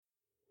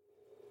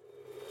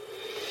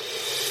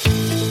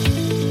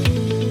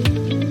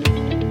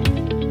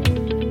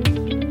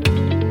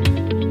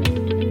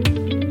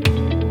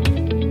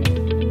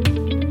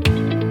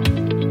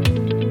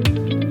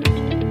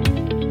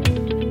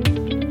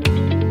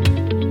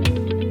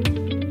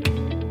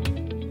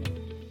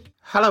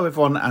Hello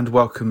everyone and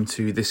welcome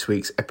to this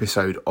week's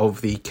episode of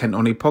the Kent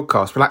Only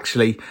podcast. Well,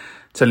 actually,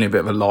 telling you a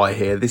bit of a lie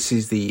here. This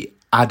is the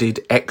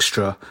added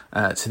extra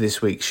to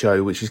this week's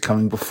show, which is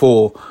coming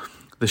before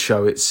the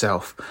show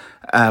itself.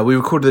 We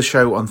recorded the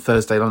show on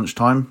Thursday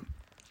lunchtime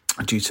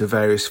due to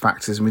various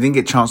factors, and we didn't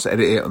get a chance to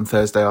edit it on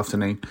Thursday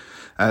afternoon.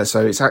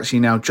 So it's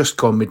actually now just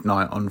gone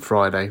midnight on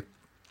Friday.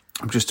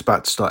 I'm just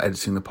about to start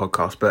editing the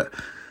podcast, but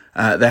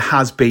there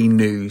has been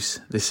news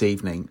this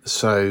evening.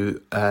 So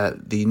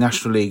the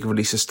National League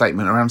released a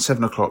statement around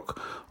 7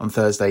 o'clock on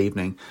Thursday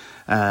evening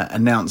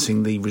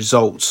announcing the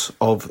results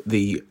of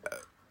the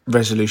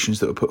resolutions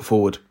that were put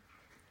forward.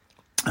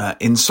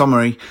 In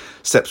summary,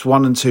 steps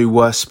 1 and 2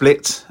 were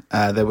split.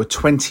 There were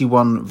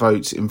 21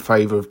 votes in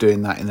favour of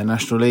doing that in the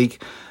National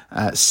League,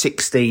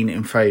 16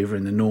 in favour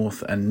in the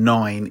North and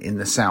 9 in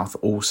the South,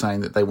 all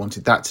saying that they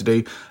wanted that to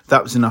do.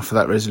 That was enough for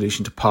that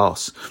resolution to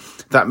pass.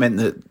 That meant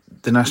that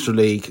the National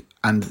League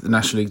and the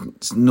National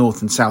League North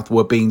and South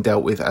were being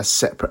dealt with as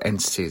separate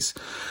entities.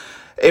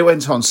 It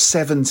went on.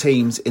 7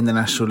 teams in the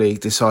National League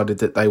decided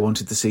that they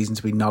wanted the season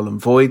to be null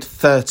and void.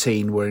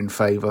 13 were in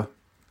favour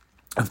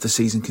of the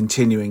season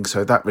continuing.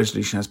 So that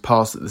resolution has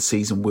passed that the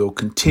season will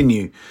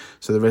continue.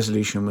 So the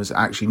resolution was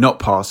actually not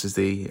passed is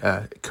the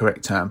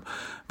correct term,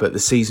 but the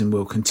season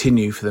will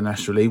continue for the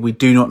National League. We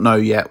do not know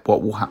yet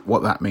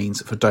what that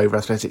means for Dover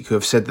Athletic, who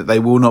have said that they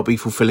will not be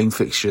fulfilling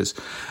fixtures.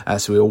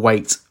 So we will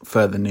wait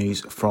further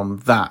news from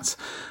that.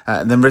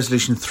 And then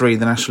Resolution 3,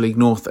 the National League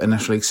North and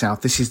National League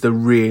South. This is the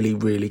really,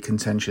 really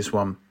contentious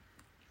one.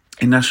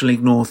 In National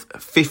League North,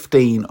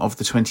 15 of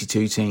the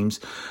 22 teams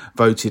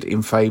voted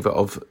in favour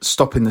of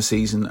stopping the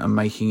season and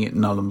making it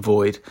null and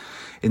void.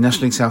 In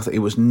National League South, it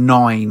was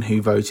 9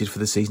 who voted for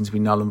the season to be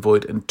null and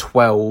void and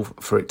 12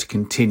 for it to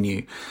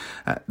continue.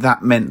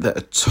 That meant that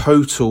a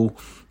total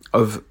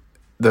of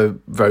the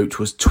vote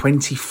was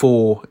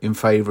 24 in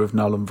favour of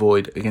null and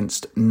void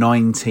against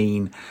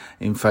 19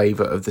 in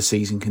favour of the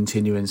season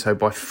continuing. So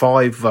by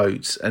 5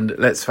 votes, and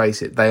let's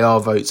face it, they are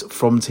votes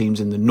from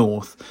teams in the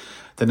North,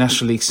 the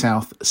National League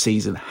South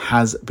season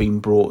has been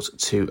brought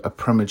to a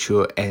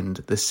premature end.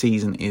 The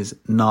season is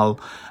null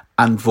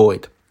and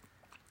void.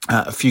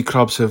 A few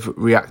clubs have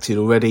reacted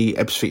already.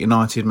 Ebbsfleet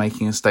United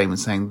making a statement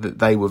saying that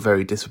they were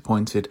very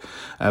disappointed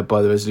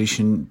by the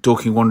resolution.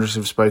 Dorking Wanderers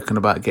have spoken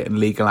about getting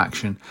legal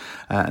action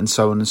and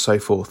so on and so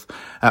forth.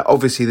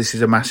 Obviously, this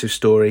is a massive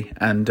story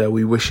and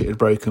we wish it had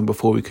broken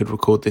before we could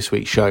record this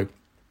week's show.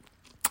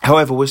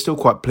 However, we're still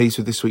quite pleased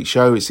with this week's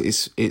show.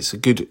 It's a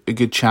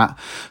good chat.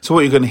 So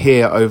what you're going to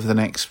hear over the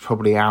next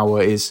probably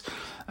hour is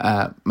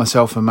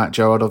myself and Matt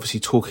Gerard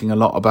obviously talking a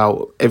lot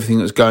about everything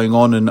that's going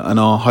on and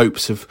our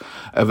hopes of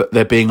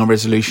there being a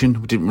resolution.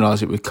 We didn't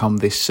realise it would come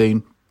this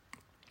soon.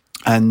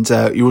 And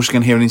you're also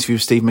going to hear an interview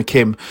with Steve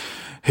McKim,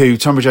 who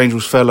Tunbridge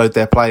Angels furloughed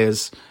their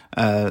players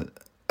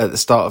at the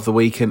start of the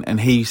week, and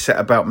he set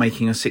about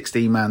making a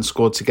 16-man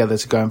squad together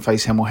to go and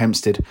face Hemel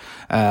Hempstead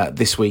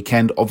this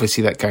weekend.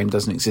 Obviously, that game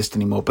doesn't exist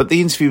anymore. But the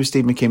interview with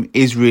Steve McKim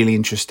is really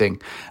interesting,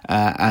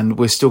 and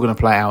we're still going to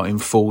play it out in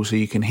full so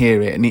you can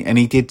hear it. And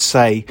he did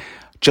say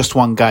just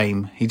one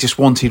game. He just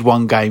wanted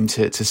one game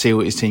to see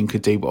what his team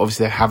could do, but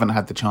obviously they haven't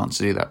had the chance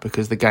to do that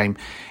because the game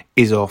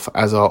is off,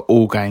 as are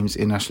all games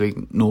in National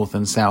League North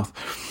and South.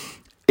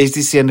 Is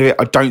this the end of it?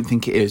 I don't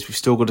think it is. We've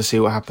still got to see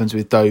what happens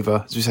with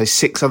Dover. As we say,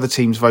 6 other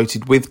teams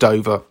voted with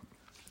Dover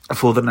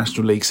for the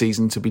National League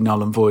season to be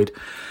null and void.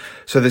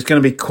 So there's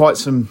going to be quite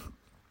some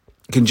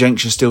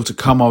conjecture still to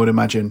come, I would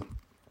imagine.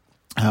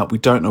 We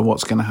don't know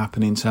what's going to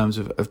happen in terms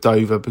of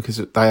Dover because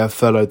they have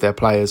furloughed their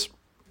players.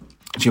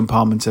 Jim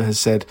Parmenter has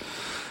said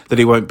that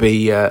he won't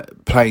be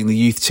playing the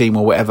youth team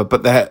or whatever.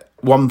 But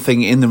one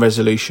thing in the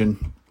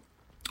resolution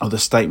or the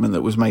statement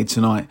that was made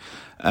tonight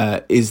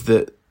is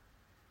that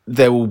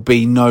there will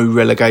be no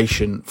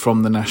relegation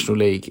from the National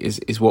League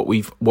is what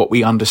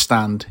we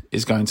understand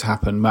is going to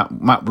happen.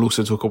 Matt will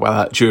also talk about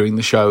that during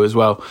the show as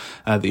well,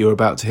 that you're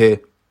about to hear.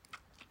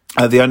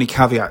 The only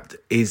caveat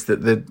is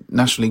that the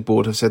National League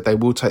Board have said they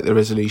will take the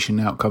resolution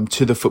outcome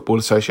to the Football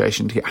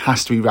Association. It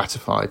has to be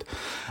ratified,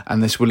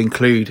 and this will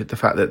include the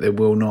fact that there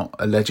will not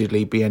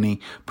allegedly be any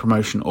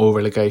promotion or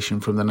relegation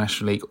from the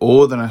National League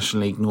or the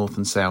National League North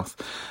and South.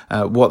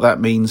 What that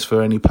means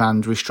for any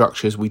planned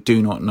restructures, we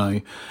do not know.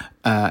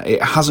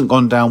 It hasn't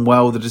gone down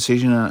well, the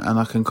decision, and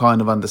I can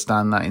kind of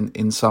understand that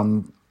in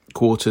some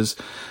quarters.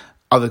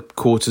 Other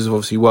quarters have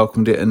obviously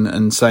welcomed it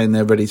and saying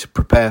they're ready to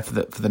prepare for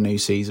the new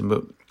season,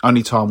 but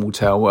only time will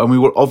tell. And we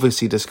will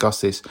obviously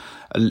discuss this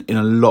in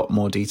a lot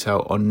more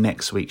detail on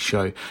next week's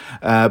show.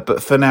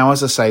 But for now,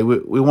 as I say,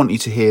 we want you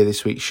to hear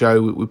this week's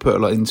show. We put a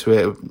lot into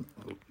it.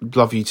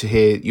 Love you to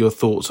hear your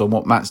thoughts on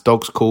what Matt's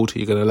dog's called.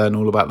 You're going to learn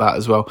all about that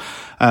as well.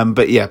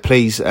 But yeah,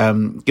 please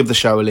give the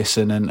show a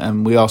listen.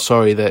 And we are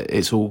sorry that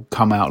it's all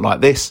come out like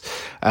this.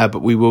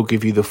 But we will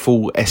give you the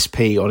full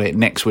SP on it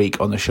next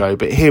week on the show.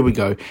 But here we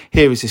go.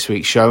 Here is this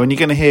week's show. And you're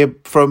going to hear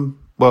from,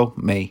 well,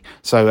 me.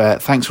 So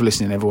thanks for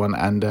listening, everyone.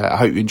 And I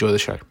hope you enjoy the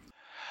show.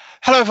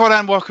 Hello everyone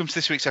and welcome to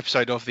this week's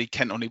episode of the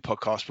Kent On League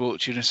podcast,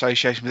 brought to you in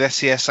association with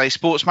SCSA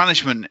Sports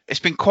Management.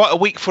 It's been quite a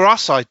week for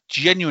us. I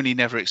genuinely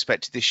never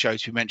expected this show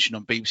to be mentioned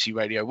on BBC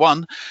Radio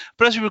 1,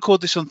 but as we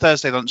record this on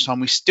Thursday lunchtime,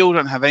 we still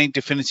don't have any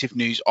definitive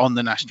news on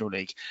the National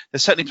League.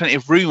 There's certainly plenty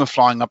of rumour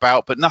flying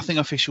about, but nothing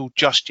official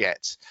just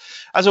yet.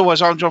 As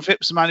always, I'm John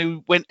Phipps, the man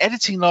who, when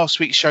editing last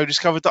week's show,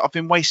 discovered that I've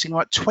been wasting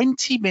about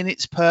 20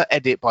 minutes per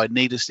edit by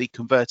needlessly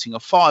converting a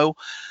file.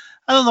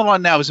 And on the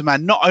line now is a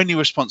man not only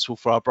responsible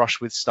for our brush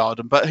with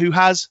stardom, but who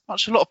has,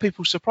 much to a lot of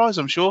people's surprise,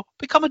 I'm sure,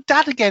 become a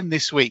dad again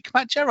this week.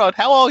 Matt Gerard,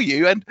 how are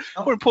you? And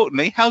more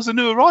importantly, how's the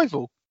new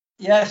arrival?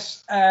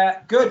 Yes,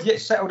 good. Yeah,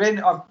 settled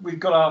in. We've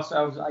got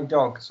ourselves a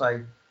dog,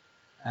 so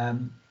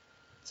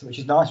which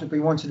is nice. We've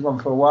been wanting one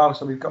for a while,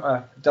 so we've got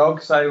a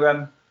dog. So,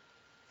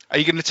 are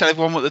you going to tell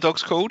everyone what the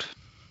dog's called?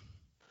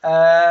 We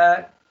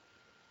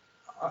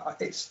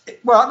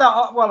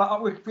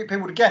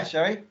people to guess,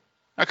 shall we?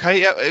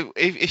 Okay, yeah.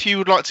 If you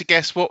would like to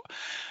guess, what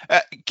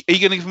are you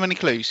going to give them any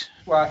clues?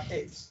 Well,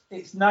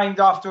 it's named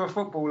after a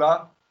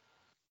footballer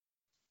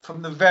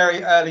from the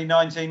very early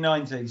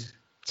 1990s.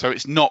 So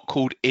it's not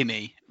called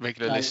Innie,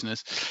 regular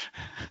listeners.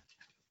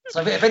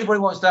 So if anybody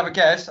wants to have a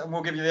guess, and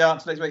we'll give you the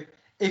answer next week.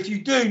 If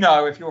you do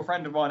know, if you're a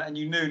friend of mine and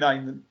you know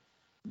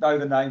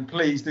the name,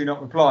 please do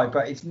not reply.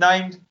 But it's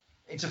named.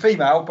 It's a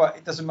female, but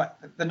it doesn't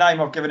matter. The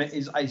name I've given it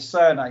is a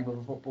surname of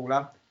a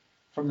footballer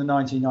from the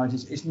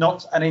 1990s. It's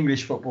not an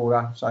English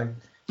footballer. So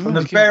from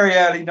the very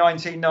early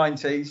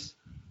 1990s,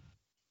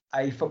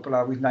 a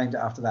footballer, we've named it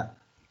after that.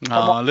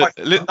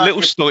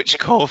 Little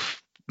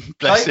Stoichkov,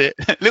 bless it.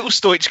 Little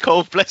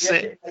Stoichkov, bless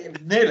it.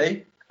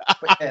 Nearly.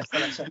 But yeah,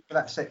 so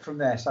that's it from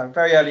there. So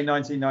very early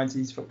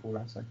 1990s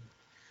footballer. So.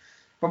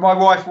 But my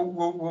wife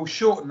will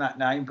shorten that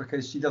name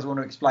because she doesn't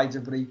want to explain to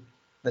everybody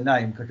the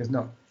name, because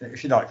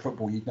if you like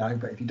football, you'd know,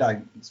 but if you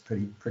don't, it's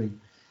pretty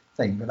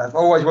thing. But I've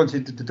always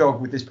wanted the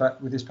dog with this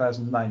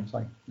person's name.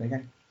 So there you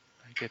go.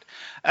 Very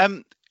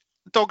good.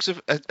 Dog's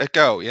a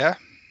girl, yeah.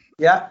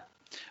 Yeah.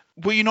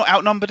 Were you not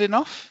outnumbered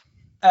enough?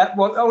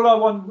 Well, all I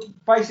want,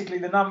 basically,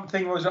 the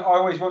thing was that I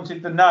always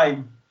wanted the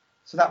name,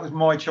 so that was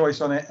my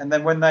choice on it. And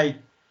then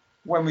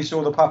when we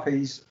saw the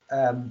puppies,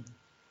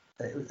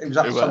 it was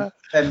up to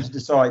them to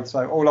decide.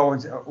 So all I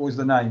wanted was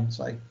the name.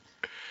 So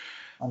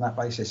on that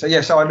basis.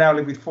 So I now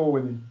live with 4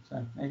 women.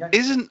 So there you go.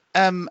 Isn't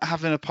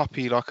having a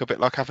puppy like a bit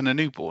like having a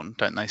newborn,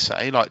 don't they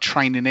say? Like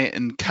training it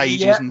and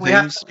cages and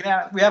things?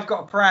 We have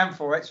got a pram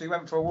for it, so we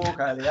went for a walk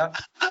earlier.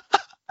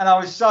 And I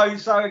was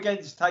so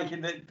against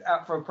taking it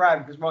out for a pram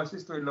because my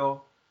sister-in-law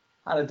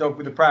had a dog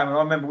with a pram. And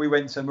I remember we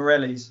went to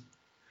Morelli's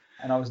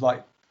and I was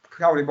like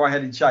holding my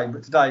head in shame.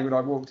 But today when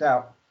I walked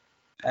out,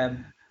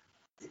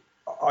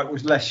 I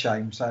was less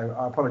shame. So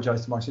I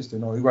apologise to my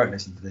sister-in-law who won't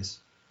listen to this,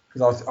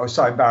 because I was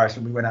so embarrassed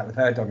when we went out with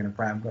her dog in a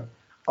pram. But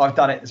I've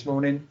done it this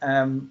morning,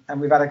 and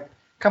we've had a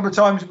couple of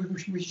times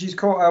she's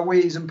caught her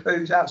wheeze and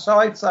poos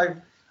outside. So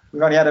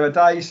we've only had her a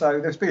day, so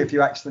there's been a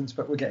few accidents,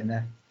 but we're getting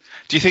there.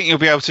 Do you think you'll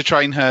be able to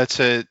train her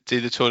to do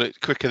the toilet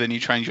quicker than you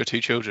trained your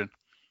 2 children?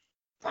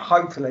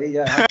 Hopefully,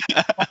 yeah.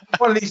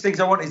 One of these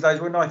things I want is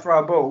those when I throw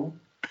a ball,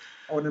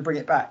 I want to bring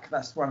it back.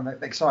 That's one of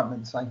the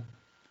excitement. So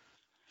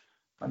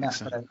I'm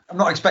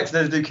not expecting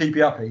her to do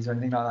keepy uppies or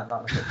anything like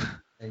that.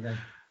 There you go.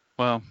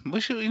 Well,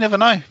 you never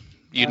know.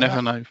 You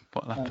never know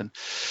what will happen.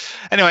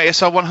 Anyway,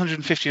 it's our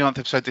 159th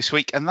episode this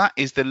week, and that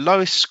is the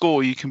lowest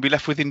score you can be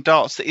left with in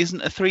darts that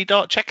isn't a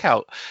 3-dart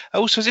checkout.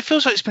 Also, as it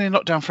feels like it's been in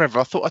lockdown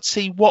forever, I thought I'd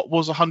see what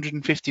was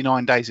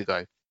 159 days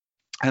ago.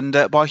 And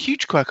by a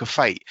huge quirk of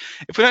fate,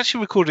 if we'd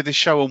actually recorded this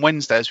show on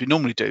Wednesday, as we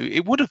normally do,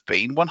 it would have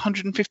been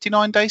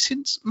 159 days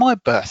since my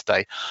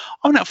birthday.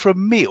 I went out for a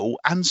meal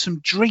and some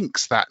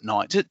drinks that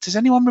night. Does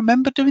anyone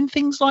remember doing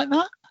things like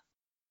that?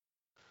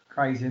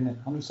 Crazy, isn't it?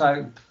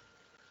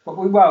 But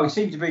we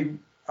seem to be.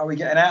 Are we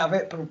getting out of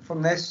it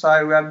from this?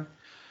 So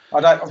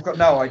I've got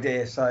no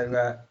idea.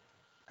 So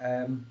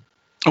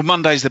well,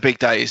 Monday's the big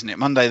day, isn't it?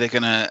 Monday they're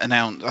going to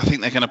announce. I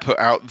think they're going to put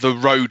out the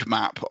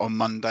roadmap on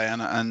Monday.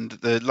 And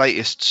the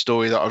latest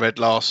story that I read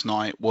last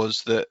night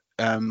was that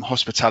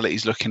hospitality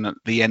is looking at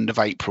the end of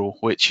April,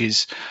 which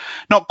is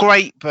not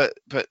great, but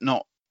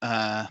not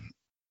as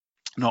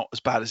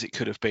bad as it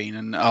could have been.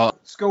 And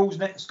schools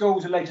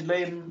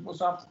allegedly, and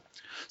what's after?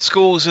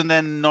 Schools and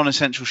then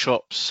non-essential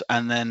shops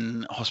and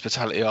then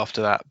hospitality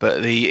after that.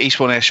 But the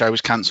Eastbourne Air Show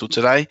was cancelled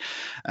today,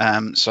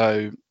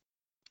 so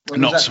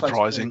not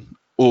surprising.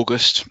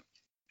 August,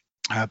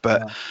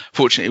 but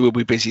fortunately we'll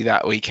be busy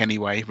that week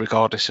anyway,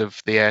 regardless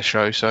of the air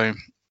show. So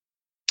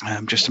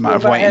just a matter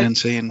of waiting and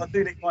seeing. I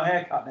do need my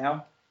haircut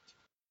now.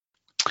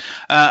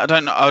 I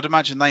don't know. I'd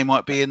imagine they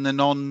might be in the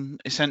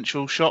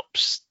non-essential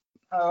shops.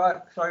 Oh,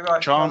 right. Sorry,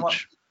 right.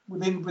 Tranche.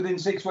 Within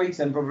 6 weeks,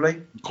 then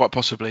probably. Quite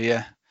possibly,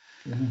 yeah.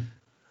 Mm-hmm.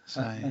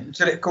 So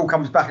until it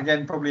comes back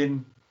again, probably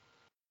in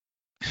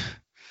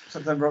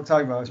September,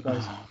 October, I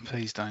suppose. Oh,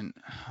 please don't.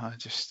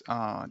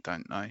 I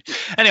don't know.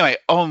 Anyway,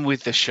 on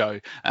with the show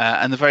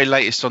and the very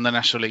latest on the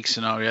National League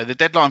scenario. The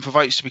deadline for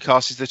votes to be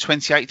cast is the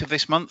 28th of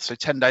this month, so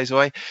 10 days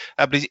away.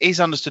 But it is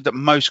understood that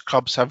most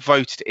clubs have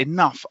voted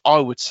enough, I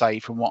would say,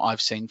 from what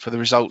I've seen, for the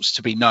results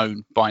to be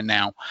known by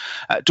now.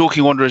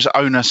 Dorking Wanderers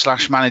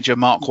owner/manager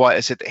Mark White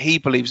has said that he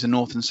believes the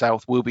North and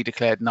South will be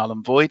declared null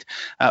and void.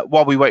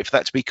 While we wait for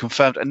that to be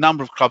confirmed, a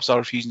number of clubs are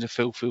refusing to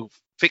fill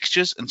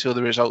fixtures until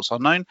the results are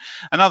known,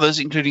 and others,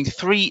 including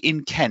 3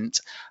 in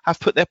Kent,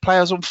 have put their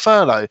players on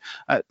furlough.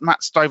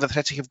 Matt Stover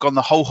Athletic have gone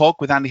the whole hog,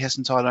 with Andy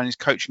Hessenthaler and his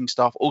coaching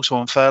staff also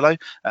on furlough.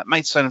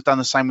 Maidstone have done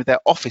the same with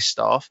their office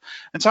staff,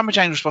 and Tunbridge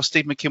Angels boss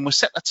Steve McKim was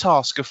set the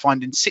task of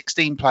finding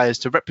 16 players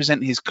to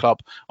represent his club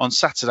on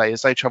Saturday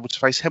as they travel to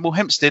face Hemel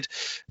Hempstead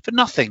for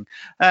nothing.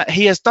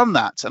 He has done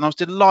that, and I was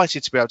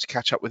delighted to be able to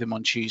catch up with him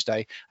on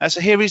Tuesday.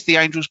 So here is the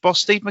Angels boss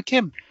Steve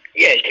McKim.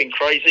 Yeah, it's been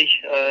crazy.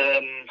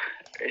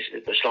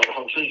 It's like the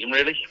whole season,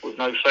 really, with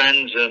no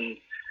fans and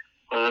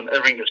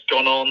everything that's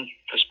gone on,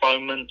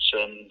 postponements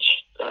and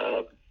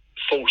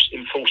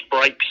enforced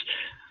breaks.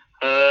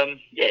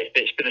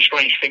 It's been a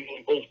strange thing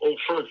all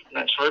through, and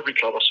that's for every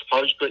club, I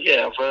suppose. But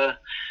yeah,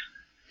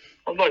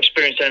 I've not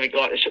experienced anything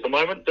like this at the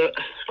moment. But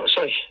like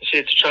I say, it's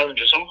here to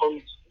challenge us all.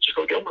 I've just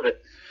got to get on with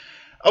it.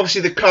 Obviously,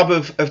 the club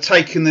have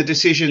taken the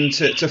decision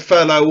to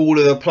furlough all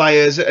of the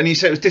players, and you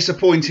said it was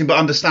disappointing but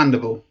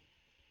understandable.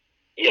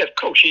 Yeah, of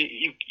course.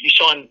 You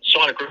sign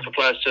a group of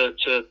players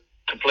to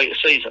complete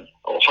a season,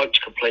 or hope to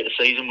complete a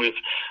season, with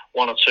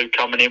 1 or 2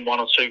 coming in, 1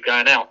 or 2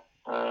 going out.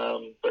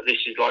 But this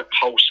is like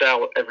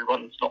wholesale.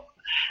 Everyone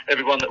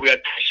that we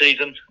had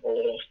pre-season,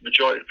 or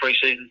majority of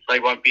pre-season, they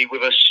won't be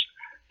with us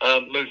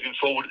moving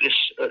forward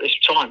at this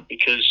time,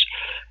 because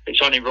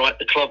it's only right.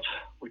 The club,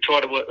 we try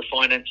to work the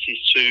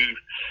finances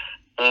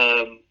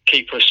to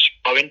keep us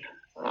going,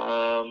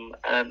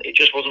 and it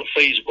just wasn't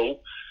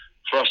feasible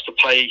for us to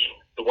pay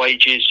the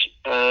wages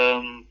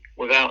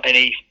without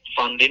any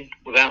funding,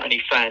 without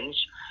any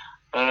fans.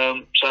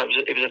 So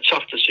it was a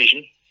tough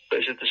decision, but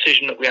it's a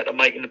decision that we had to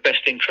make in the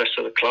best interest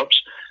of the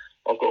clubs.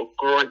 I've got a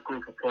great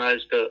group of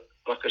players that,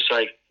 like I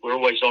say, we're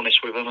always honest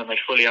with them, and they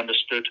fully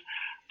understood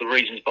the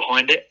reasons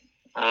behind it.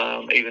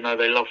 Even though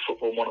they love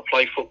football and want to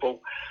play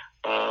football,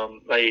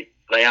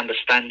 they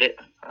understand it.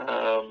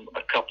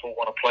 A couple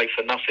want to play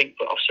for nothing,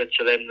 but I've said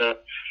to them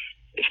that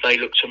if they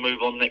look to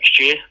move on next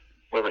year,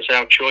 whether it's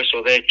our choice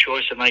or their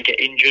choice, and they get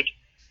injured,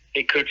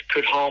 it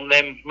could harm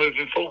them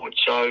moving forward.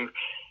 So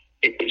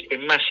it's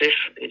been massive.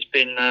 It's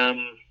been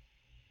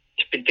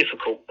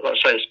difficult. Like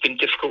I say, it's been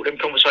difficult. Them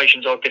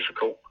conversations are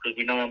difficult because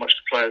we know how much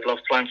the players love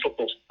playing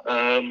football.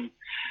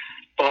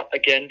 But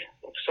again,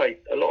 like I say,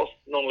 a lot of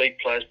non-league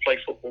players play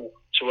football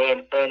to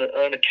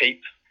earn a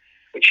keep,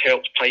 which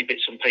helps pay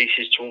bits and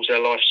pieces towards their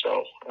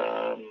lifestyle.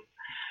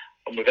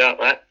 And without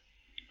that,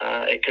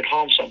 it could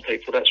harm some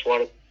people. That's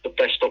why the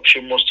best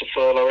option was to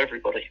furlough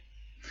everybody.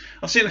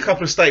 I've seen a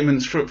couple of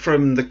statements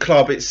from the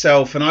club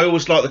itself, and I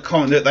always like the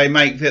comment that they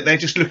make, that they're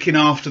just looking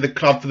after the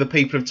club for the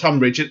people of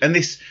Tunbridge, and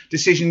this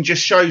decision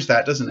just shows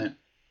that, doesn't it?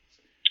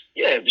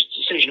 Yeah, it was a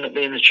decision that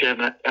me and the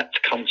chairman had to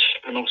come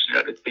to, and obviously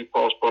that had to be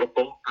passed by the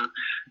board. But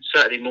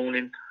Saturday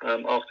morning,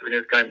 after we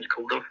knew the game was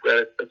called off, we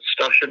had a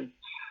discussion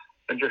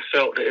and just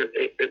felt that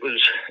it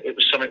was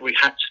something we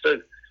had to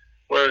do.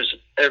 Whereas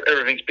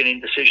everything's been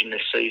in decision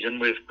this season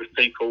with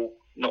people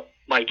not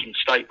making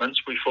statements,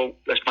 we thought,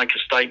 let's make a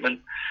statement.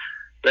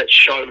 Let's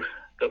show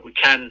that we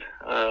can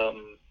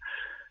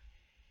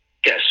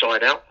get a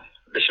side out.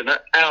 Listen,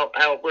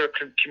 we're a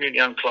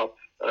community-owned club,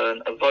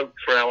 and a vote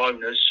for our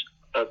owners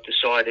have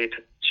decided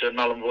to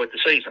null and void the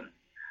season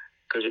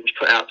because it was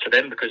put out to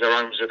them because they're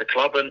owners of the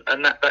club,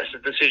 and that's the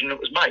decision that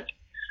was made.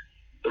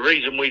 The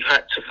reason we've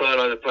had to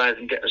furlough the players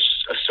and get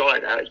a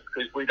side out is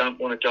because we don't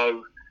want to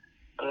go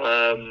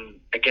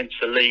against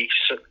the leagues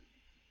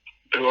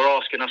who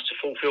are asking us to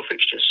fulfil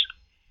fixtures.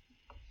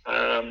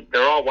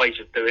 There are ways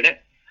of doing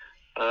it.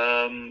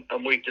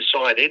 And we've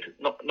decided,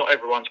 not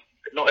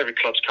every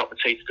club's cup of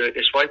tea to do it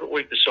this way, but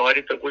we've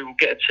decided that we will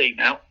get a team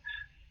out,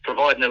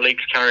 providing the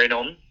league's carrying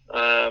on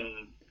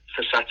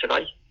for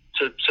Saturday,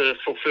 to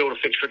fulfil the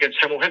fixture against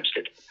Hemel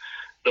Hempstead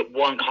that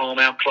won't harm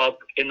our club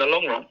in the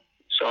long run.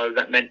 So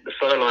that meant the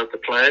furlough of the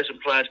players, and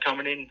players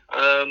coming in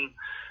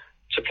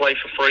to play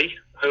for free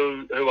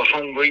who are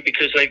hungry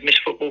because they've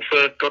missed football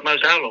for God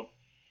knows how long.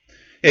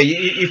 Yeah,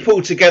 you've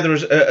pulled together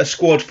a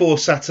squad for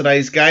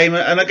Saturday's game,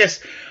 and I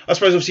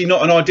suppose obviously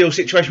not an ideal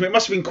situation, but it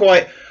must have been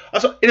quite,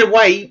 in a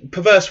way,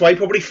 perverse way,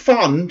 probably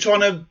fun trying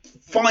to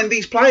find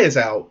these players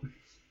out.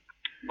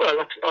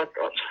 Well, I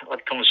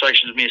had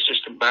conversations with my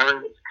assistant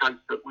Barry. It's the case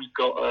that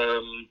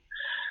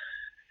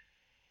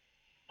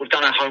we've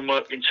done our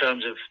homework in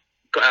terms of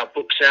got our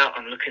books out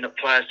and looking at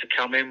players to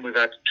come in. We've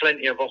had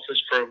plenty of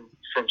offers from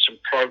some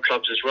pro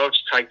clubs as well to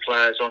take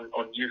players on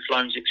youth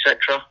loans,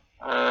 etc.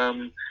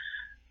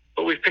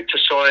 But we've picked a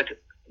side,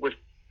 we've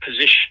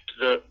positioned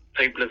that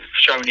people have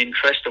shown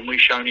interest, and we've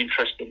shown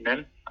interest in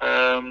them,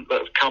 that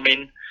have come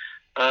in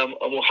and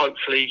will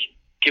hopefully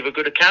give a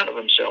good account of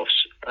themselves.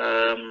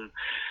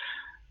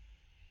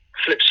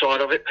 flip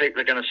side of it,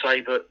 people are going to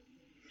say that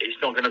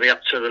it's not going to be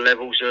up to the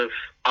levels of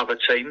other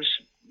teams.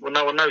 Well,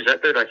 no one knows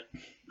that, do they?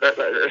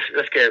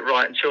 Let's get it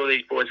right. Until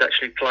these boys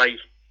actually play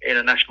in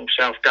a National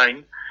South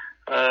game,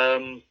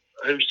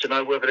 who's to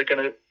know whether they're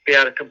going to be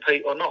able to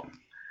compete or not?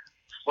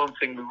 One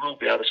thing we will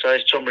be able to say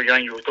is Tonbridge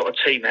Angels got a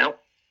team out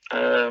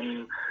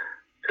to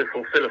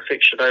fulfil a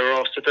fixture they were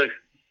asked to do.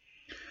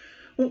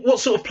 What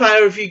sort of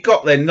player have you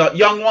got then? Like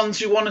young ones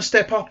who want to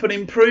step up and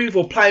improve,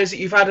 or players that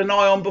you've had an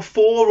eye on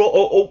before,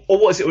 or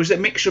what is it? Or is it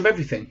a mixture of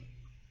everything?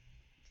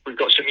 We've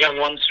got some young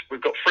ones.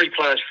 We've got 3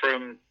 players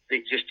from the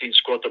existing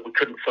squad that we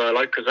couldn't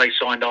furlough because they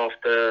signed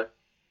after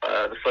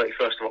the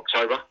 31st of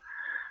October.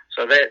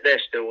 So they're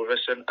still with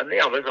us. And the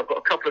others, I've got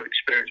a couple of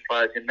experienced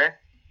players in there.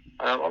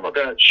 I'm not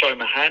going to show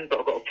my hand, but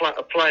I've got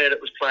a player that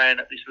was playing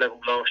at this level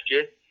last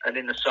year and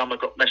in the summer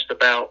got messed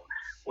about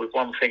with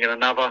one thing and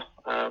another,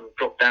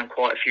 dropped down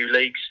quite a few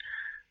leagues.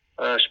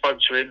 Spoke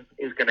to him,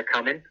 he's going to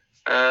come in.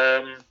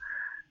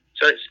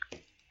 So it's a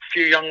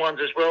few young ones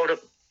as well that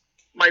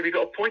maybe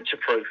got a point to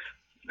prove.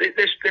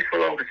 This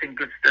will hold us in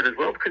good stead as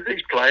well, because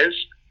these players,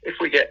 if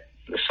we get,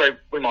 let's say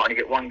we might only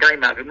get one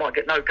game out of it, we might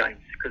get no games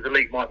because the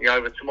league might be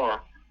over tomorrow.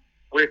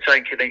 We're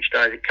taking each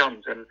day as it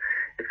comes, and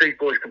if these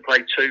boys can play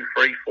 2,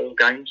 3, 4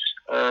 games,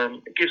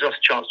 it gives us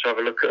a chance to have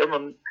a look at them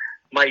and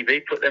maybe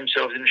put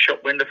themselves in the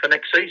shop window for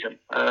next season,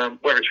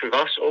 whether it's with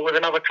us or with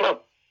another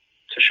club,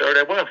 to show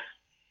their worth.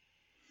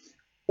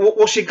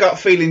 What's your gut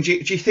feeling? Do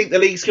you think the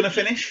league's going to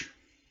finish?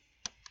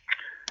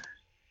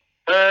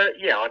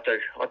 Yeah, I do.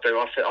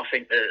 I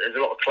think there's a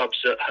lot of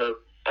clubs that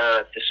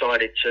have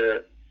decided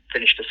to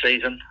finish the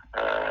season.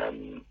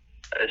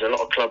 There's a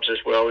lot of clubs as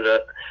well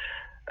that,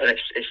 and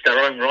it's their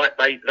own right.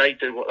 They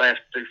do what they have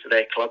to do for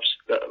their clubs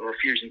that are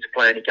refusing to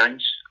play any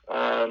games.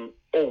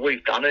 All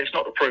we've done, and it's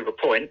not to prove a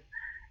point,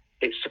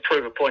 it's to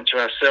prove a point to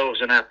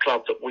ourselves and our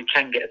club that we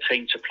can get a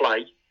team to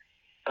play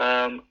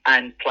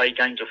and play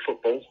games of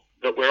football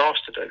that we're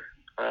asked to do,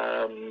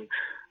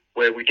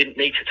 where we didn't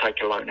need to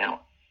take a loan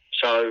out.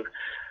 So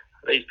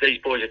these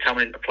boys are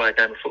coming in to play a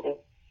game of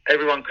football.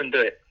 Everyone can do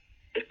it.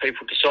 If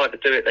people decide to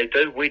do it, they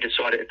do. We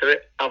decided to do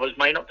it. Others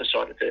may not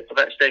decide to do it, but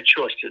that's their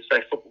choice because it's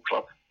their football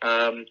club.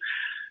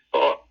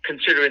 But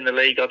considering the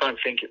league, I don't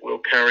think it will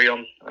carry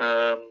on,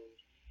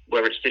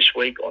 whether it's this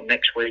week or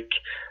next week,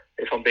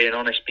 if I'm being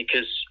honest,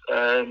 because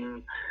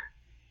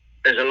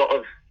there's a lot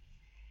of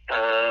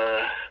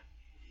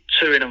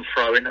to-ing and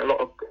fro-ing, a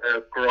lot of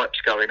gripes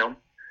going on,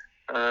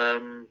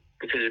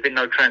 because there's been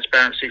no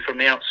transparency from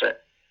the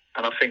outset.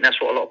 And I think that's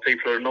what a lot of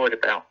people are annoyed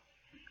about.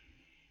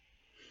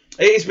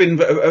 It has been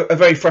a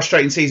very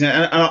frustrating season,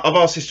 and I've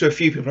asked this to a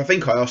few people. I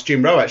think I asked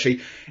Jim Rowe actually.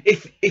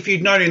 If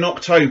you'd known in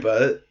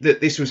October that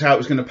this was how it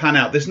was going to pan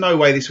out, there's no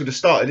way this would have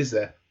started, is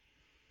there?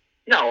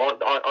 No,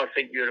 I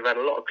think you'd have had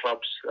a lot of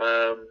clubs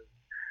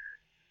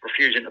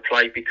refusing to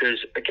play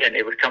because, again,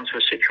 it would come to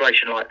a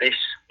situation like this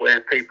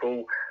where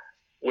people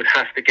would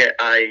have to get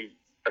a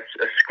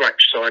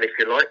scratch side, if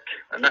you like,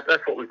 and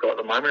that's what we've got at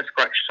the moment, a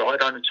scratch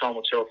side. Only time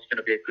will tell if it's going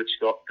to be a good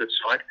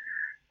side.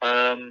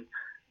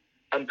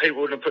 And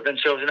people wouldn't have put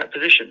themselves in that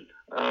position.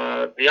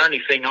 The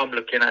only thing I'm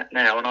looking at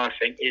now, and I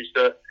think, is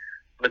that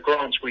the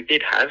grants we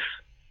did have,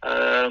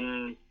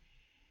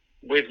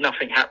 with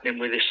nothing happening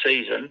with this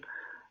season,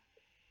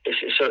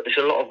 it's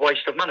a lot of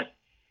waste of money.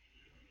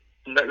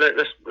 And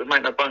let's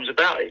make no bones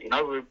about it. You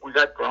know, we've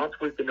had grants.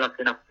 We've been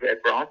lucky enough to get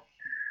a grant,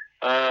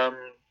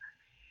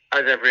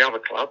 as every other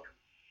club.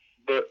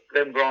 But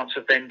them grants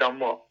have then done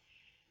what?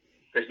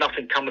 There's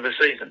nothing come of the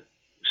season.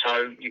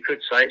 So you could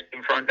say it's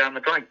been thrown down the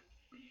drain.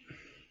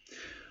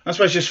 I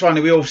suppose just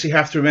finally, we obviously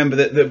have to remember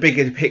that the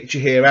bigger picture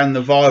here and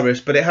the virus,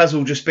 but it has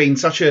all just been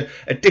such a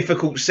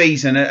difficult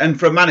season. And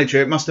for a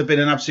manager, it must have been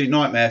an absolute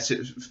nightmare,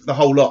 the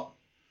whole lot.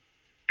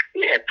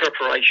 Yeah,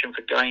 preparation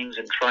for games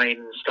and training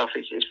and stuff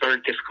is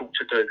very difficult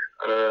to do.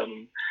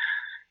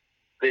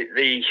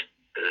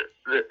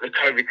 The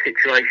COVID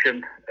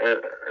situation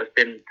has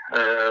been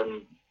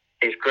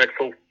is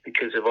dreadful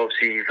because of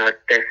obviously you've had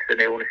deaths and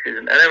illnesses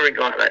and everything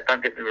like that.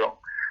 Don't get me wrong.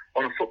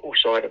 On the football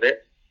side of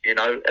it, you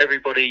know,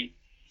 everybody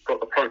got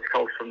the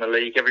protocols from the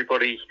league.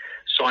 Everybody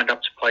signed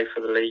up to play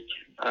for the league.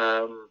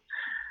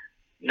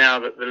 Now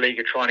that the league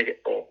are trying to get,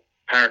 or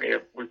apparently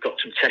we've got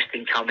some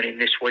testing coming in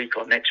this week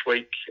or next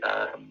week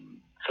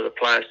for the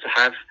players to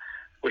have,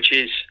 which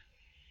is,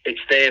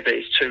 it's there, but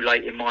it's too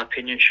late in my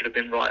opinion. Should have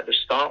been right at the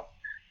start.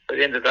 But at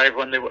the end of the day,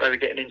 everyone knew what they were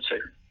getting into.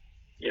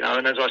 You know,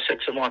 and as I said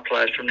to my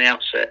players from the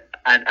outset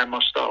and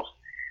my staff,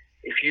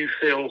 if you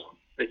feel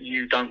that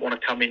you don't want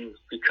to come in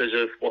because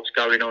of what's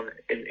going on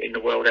in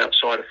the world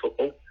outside of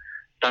football,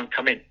 don't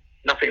come in.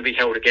 Nothing will be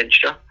held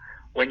against you.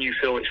 When you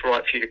feel it's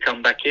right for you to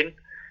come back in,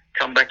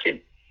 come back in.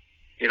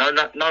 You know,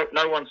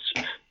 no one's,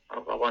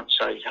 I won't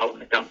say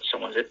holding a gun to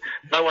someone's head,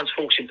 no one's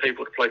forcing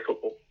people to play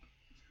football.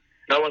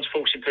 No one's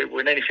forcing people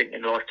in anything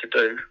in life to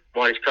do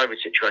while this COVID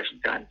situation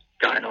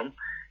going on.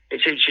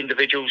 It's each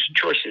individual's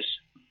choices.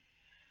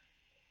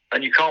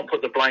 And you can't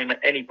put the blame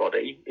at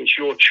anybody. It's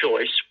your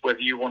choice whether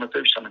you want to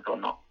do something or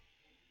not.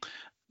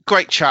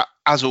 great chat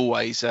as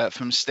always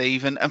from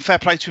Steve, and fair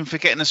play to him for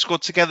getting a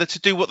squad together to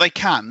do what they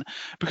can,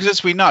 because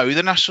as we know,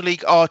 the National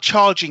League are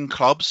charging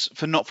clubs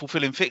for not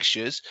fulfilling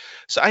fixtures.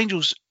 So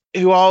Angels,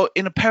 who are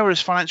in a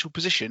perilous financial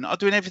position, are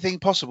doing everything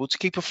possible to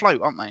keep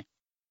afloat, aren't they?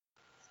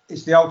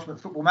 It's the ultimate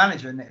football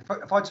manager, isn't it?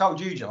 If I told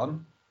you,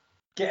 John,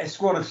 get a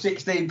squad of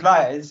 16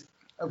 players,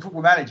 a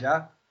football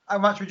manager, how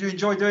much would you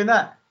enjoy doing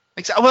that?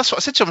 Exactly. Well, that's what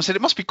I said to him. I said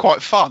it must be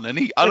quite fun,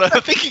 and I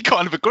think he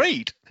kind of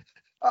agreed.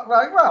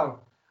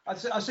 Well, I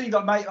see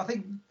that, mate. I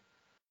think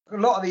a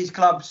lot of these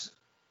clubs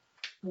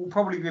will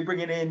probably be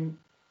bringing in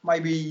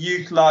maybe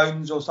youth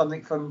loans or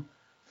something from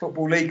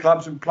Football League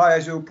clubs and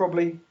players who are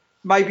probably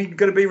maybe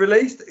going to be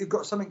released, who've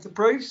got something to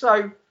prove.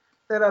 So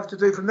they'll have to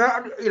do from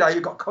that. You know,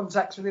 you've got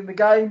contacts within the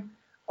game.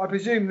 I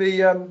presume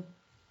the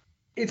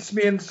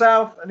Isthmian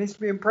South and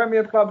Isthmian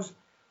Premier clubs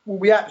will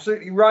be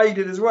absolutely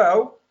raided as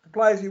well, the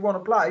players who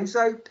want to play.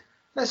 So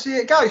let's see how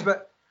it goes.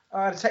 But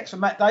I had a text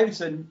from Matt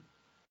Davidson,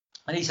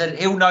 and he said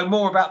he'll know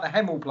more about the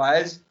Hemel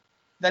players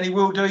than he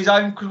will do his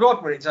own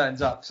squad when it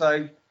turns up.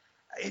 So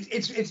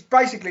it's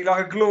basically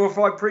like a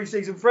glorified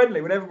pre-season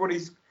friendly when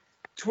everybody's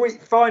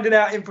finding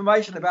out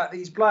information about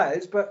these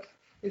players. But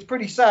it's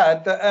pretty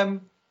sad that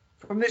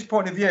from this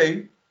point of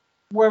view,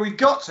 where we've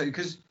got to,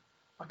 because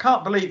I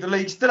can't believe the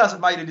league still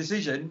hasn't made a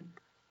decision.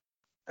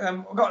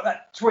 I got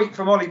that tweet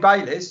from Ollie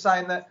Bayliss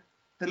saying that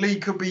the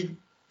league could be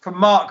from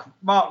Mark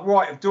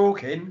Wright of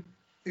Dorking,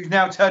 who's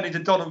now turned into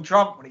Donald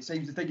Trump when he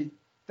seems to think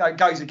it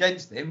goes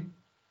against him,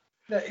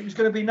 that it was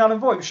going to be null and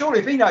void. Surely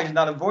if he knows it's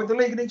null and void, the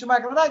league needs to make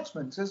an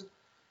announcement. Because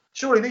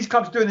surely these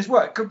clubs doing this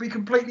work could be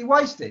completely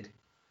wasted.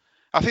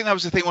 I think that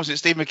was the thing, wasn't it?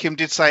 Steve McKim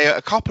did say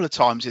a couple of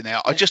times in there,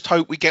 I just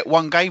hope we get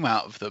one game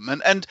out of them.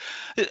 And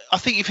I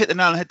think you've hit the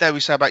nail on the head there. We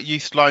say about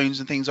youth loans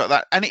and things like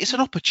that. And it's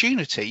an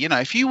opportunity. You know,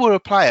 if you were a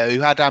player who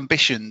had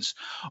ambitions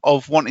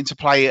of wanting to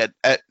play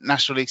at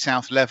National League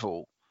South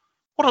level,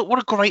 what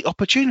a great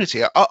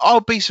opportunity.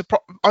 I'll be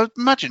surprised. I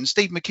imagine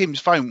Steve McKim's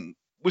phone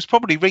was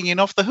probably ringing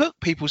off the hook.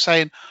 People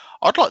saying,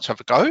 I'd like to have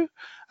a go.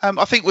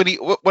 I think when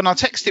I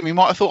texted him, he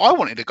might have thought I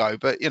wanted to go,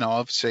 but you know,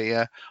 obviously,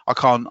 I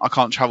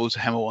can't travel to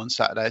Hemel on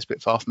Saturday. It's a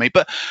bit far for me.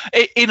 But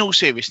in all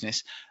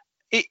seriousness,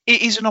 it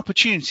is an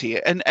opportunity,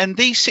 and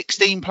these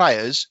 16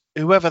 players,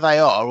 whoever they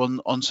are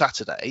on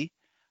Saturday,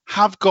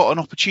 have got an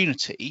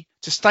opportunity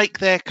to stake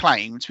their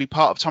claim to be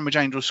part of Tonbridge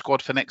Angels'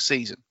 squad for next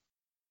season.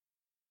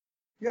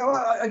 Yeah,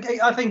 well,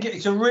 I think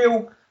it's a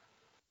real.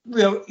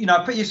 You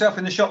know, put yourself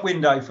in the shop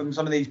window from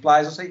some of these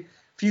players. I see a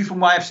few from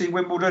YFC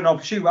Wimbledon. I'll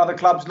pursue other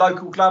clubs,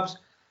 local clubs,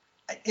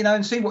 you know,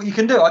 and see what you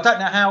can do. I don't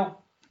know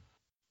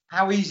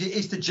how easy it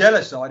is to gel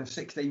a side of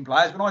 16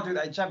 players. When I do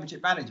that in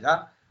Championship Manager,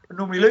 I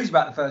normally lose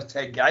about the first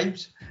 10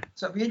 games.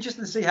 So it'll be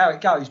interesting to see how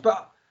it goes.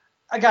 But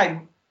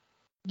again,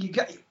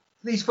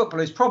 these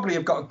footballers probably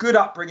have got a good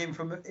upbringing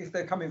if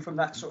they're coming from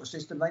that sort of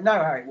system. They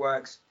know how it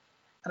works.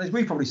 And as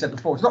we probably said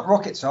before, it's not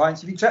rocket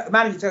science. If the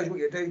manager tells you what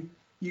you do,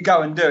 you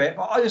go and do it.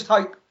 But I just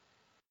hope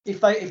if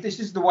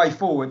this is the way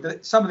forward,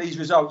 that some of these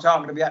results aren't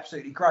going to be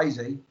absolutely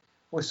crazy,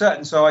 or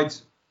certain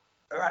sides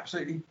are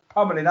absolutely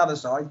pummeling other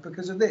sides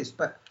because of this.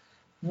 But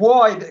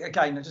why,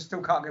 again, I just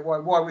still can't get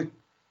why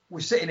we're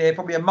sitting here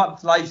probably a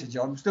month later,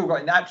 John, still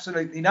got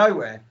absolutely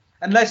nowhere.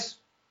 Unless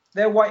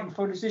they're waiting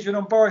for a decision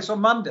on Boris on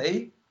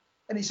Monday,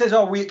 and it says,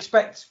 we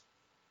expect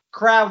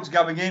crowds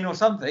going in or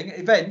something,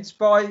 events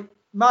by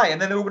May, and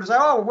then they're all going to say,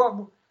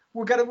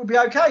 we'll be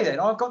okay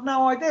then. I've got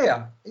no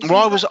idea.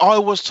 Well, I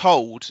was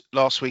told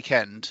last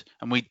weekend,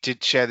 and I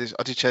did share this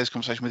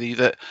conversation with you,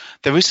 that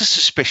there is a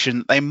suspicion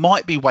that they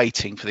might be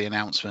waiting for the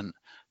announcement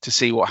to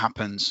see what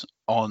happens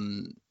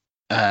on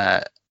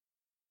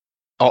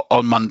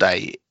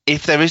Monday.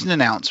 If there is an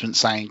announcement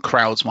saying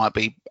crowds might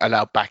be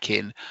allowed back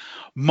in,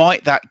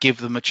 might that give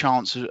them a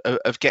chance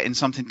of getting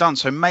something done?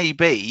 So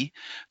maybe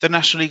the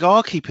National League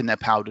are keeping their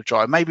powder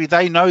dry. Maybe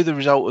they know the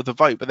result of the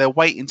vote, but they're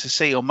waiting to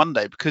see on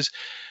Monday. Because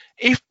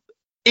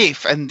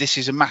if, and this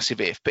is a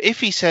massive if, but if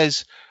he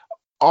says,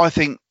 I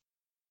think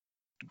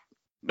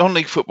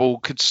non-league football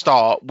could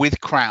start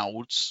with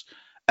crowds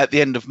at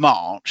the end of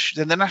March,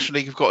 then the National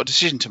League have got a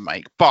decision to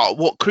make. But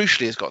what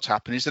crucially has got to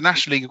happen is the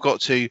National League have got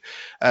to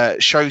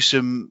show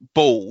some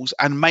balls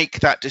and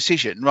make that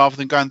decision rather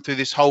than going through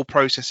this whole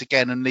process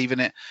again and leaving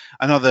it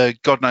another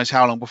God knows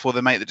how long before they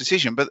make the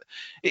decision. But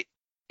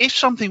if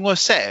something was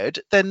said,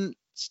 then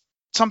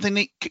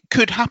something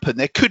could happen.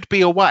 There could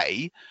be a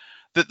way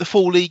that the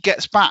full league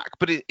gets back,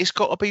 but it's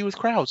got to be with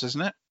crowds,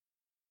 hasn't it?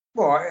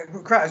 Well,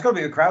 it's got to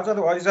be with crowds,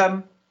 otherwise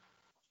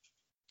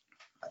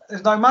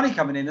there's no money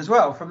coming in as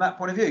well from that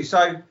point of view.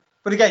 So,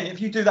 but again, if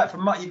you do that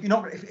from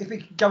if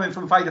it's going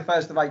from the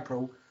 1st of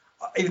April,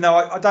 even though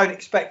I don't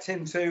expect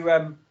him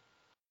to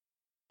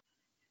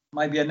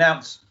maybe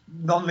announce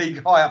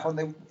non-league high up on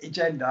the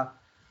agenda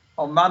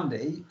on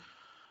Monday,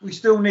 it's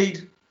still going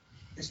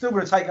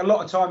to take a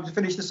lot of time to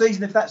finish the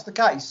season if that's the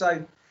case.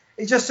 So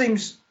it just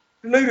seems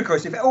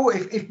ludicrous.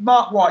 If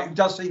Mark White, who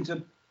does seem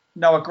to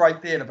know a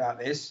great deal about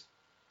this,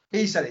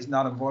 he said it's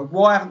null and void,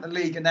 why haven't the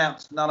league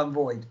announced null and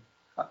void?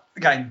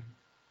 Again,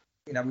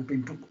 you know,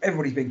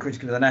 everybody's been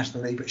critical of the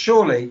National League, but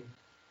surely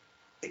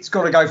it's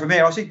got to go from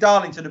here. I see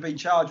Darlington have been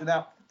charged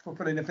without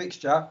fulfilling the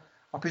fixture.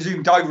 I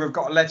presume Dover have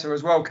got a letter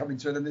as well coming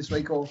to them this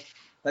week, or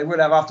they will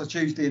have after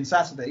Tuesday and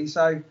Saturday.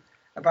 So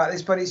about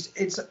this, but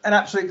it's an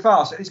absolute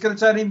farce. It's going to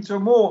turn into a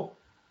more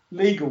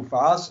legal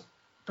farce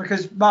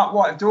because Mark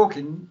White of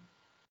Dorking,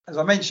 as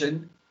I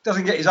mentioned,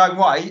 doesn't get his own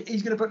way.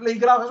 He's going to put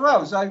legal up as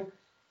well. So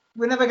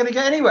we're never going to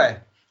get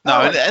anywhere. No,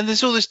 and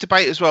there's all this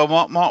debate as well.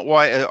 Mark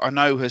White, I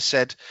know, has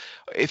said,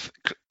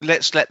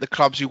 let's let the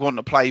clubs who want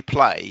to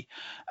play.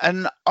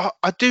 And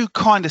I do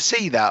kind of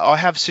see that. I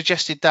have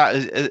suggested that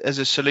as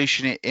a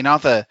solution in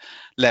other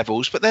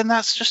levels, but then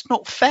that's just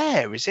not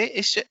fair, is it?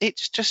 It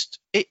just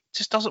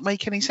doesn't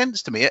make any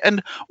sense to me.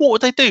 And what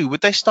would they do?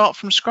 Would they start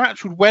from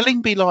scratch? Would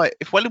Welling be like,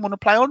 if Welling want to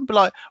play on, be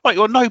like, right,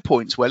 you're on no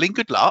points, Welling,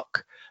 good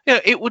luck. You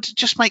know, it would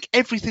just make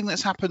everything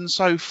that's happened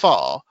so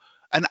far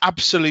an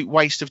absolute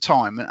waste of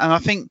time. And I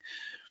think,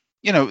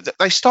 you know,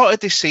 they started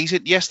this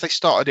season. Yes, they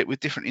started it with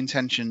different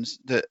intentions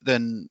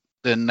than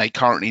they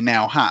currently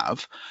now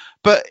have.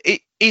 But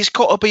it's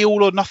got to be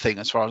all or nothing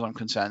as far as I'm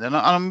concerned. And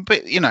I'm a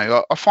bit, you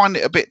know, I find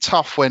it a bit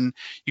tough when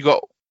you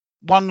got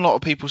one lot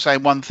of people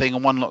saying one thing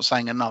and one lot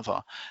saying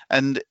another.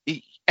 And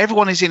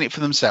everyone is in it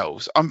for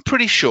themselves. I'm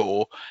pretty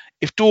sure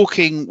if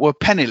Dorking were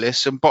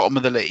penniless and bottom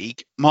of the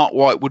league, Mark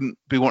White wouldn't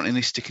be wanting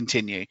this to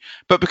continue.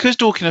 But because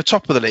Dorking are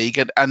top of the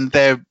league and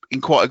they're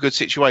in quite a good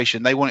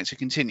situation, they want it to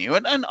continue.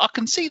 And I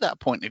can see that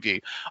point of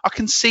view. I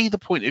can see the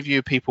point of view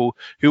of people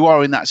who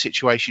are in that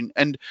situation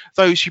and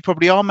those who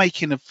probably are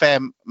making a fair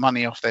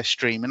money off their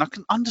stream. And I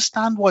can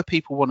understand why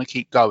people want to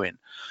keep going.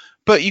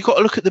 But you've got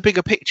to look at the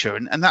bigger picture,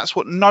 and that's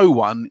what no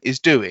one is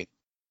doing.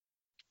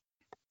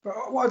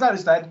 But what I don't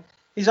understand,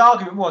 his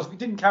argument was if he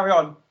didn't carry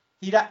on,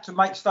 he'd have to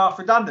make staff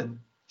redundant.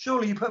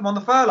 Surely you put him on the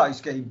furlough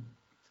scheme.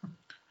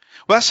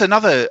 Well, that's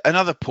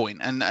another point,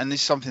 and this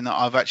is something that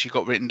I've actually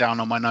got written down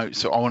on my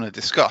notes that I want to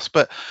discuss.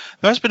 But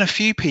there's been a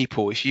few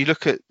people, if you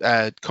look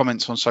at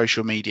comments on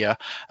social media,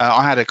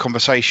 I had a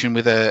conversation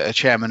with a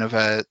chairman of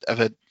a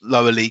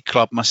lower league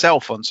club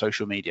myself on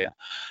social media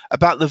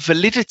about the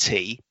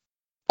validity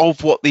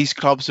of what these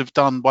clubs have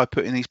done by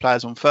putting these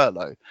players on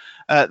furlough.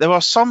 There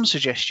are some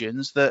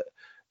suggestions that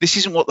this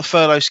isn't what the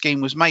furlough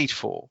scheme was made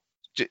for.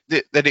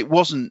 That it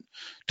wasn't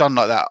done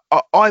like that.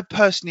 I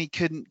personally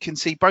can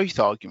see both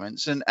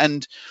arguments,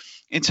 and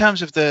in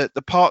terms of the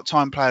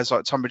part-time players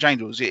like Tunbridge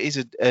Angels, it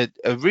is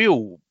a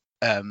real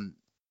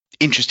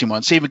interesting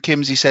one. Steve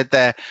McKimsey said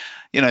there,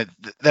 you know,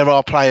 there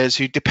are players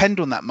who depend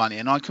on that money,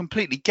 and I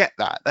completely get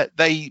that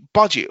they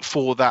budget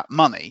for that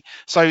money,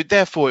 so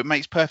therefore it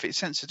makes perfect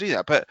sense to do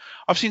that. But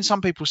I've seen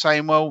some people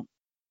saying, well,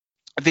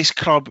 this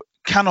club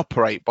can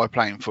operate by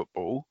playing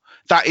football.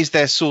 That is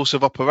their source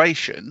of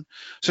operation.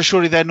 So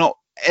surely they're not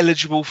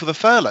eligible for the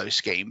furlough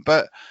scheme.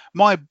 But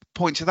my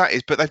point to that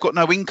is, but they've got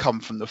no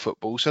income from the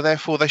football, so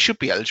therefore they should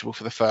be eligible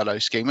for the furlough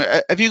scheme.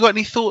 Have you got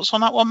any thoughts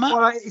on that one, Matt?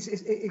 Well,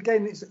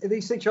 it's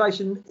these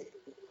situations.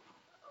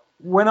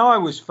 When I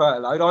was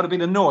furloughed, I'd have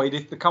been annoyed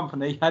if the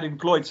company had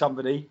employed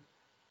somebody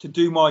to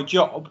do my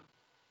job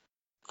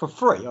for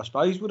free. I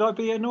suppose, would I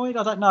be annoyed?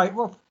 I don't know.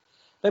 Well,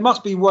 there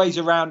must be ways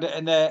around it,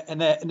 and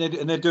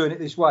they're doing it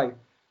this way.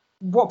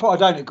 What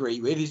part I don't agree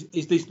with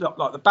is this,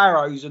 like the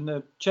Barrows and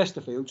the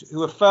Chesterfields,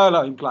 who are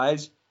furloughing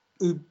players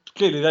who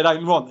clearly they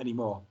don't want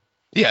anymore.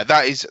 Yeah,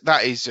 that is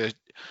a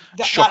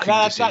shocking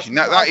decision.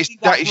 That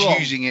is wrong.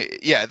 Using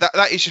it. Yeah,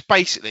 that is just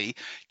basically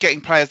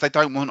getting players they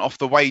don't want off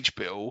the wage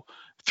bill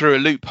through a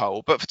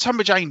loophole. But for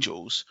Tunbridge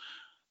Angels,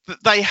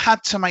 they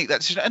had to make that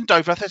decision, and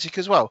Dover Athletic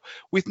as well.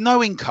 With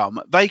no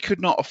income, they could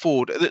not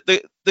afford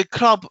the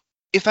club.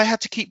 If they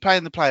had to keep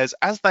playing the players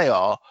as they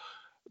are,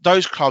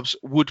 those clubs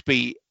would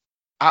be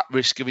at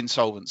risk of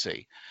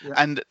insolvency. Yeah.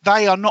 And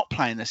they are not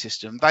playing the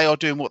system. They are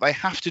doing what they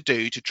have to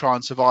do to try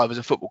and survive as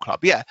a football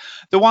club. Yeah,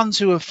 the ones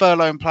who are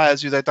furloughing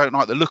players who they don't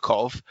like the look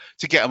of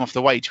to get them off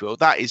the wage bill,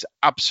 that is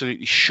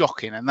absolutely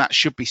shocking, and that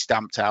should be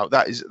stamped out.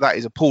 That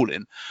is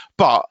appalling.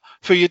 But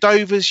for your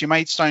Dovers, your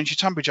Maidstones, your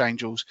Tunbridge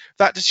Angels,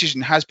 that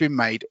decision has been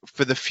made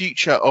for the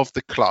future of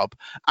the club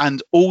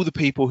and all the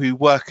people who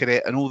work at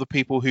it and all the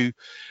people who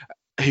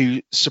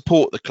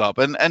support the club.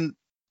 And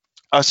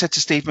I said to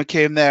Steve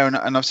McKim there,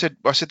 and I said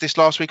this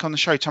last week on the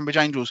show, Tunbridge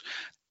Angels,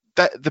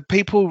 that the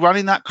people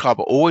running that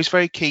club are always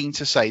very keen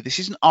to say, this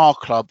isn't our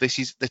club, this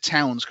is the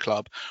town's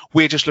club.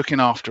 We're just looking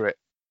after it.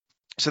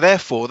 So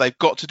therefore, they've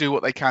got to do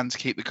what they can to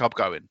keep the club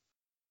going.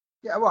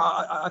 Yeah, well,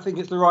 I think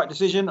it's the right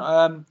decision.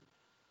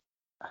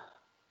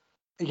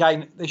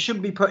 Again, they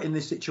shouldn't be put in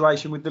this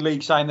situation with the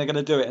league saying they're going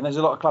to do it. And there's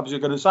a lot of clubs who are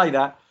going to say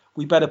that.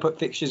 We better put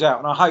fixtures out.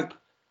 And I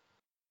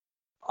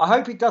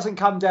hope it doesn't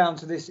come down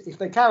to this. If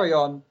they carry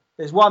on,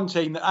 there's one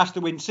team that has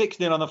to win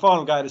 6-0 on the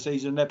final game of the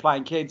season. They're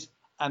playing kids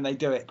and they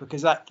do it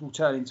because that will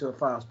turn into a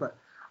farce. But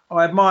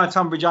I admire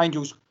Tunbridge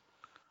Angels.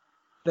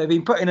 They've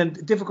been put in a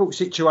difficult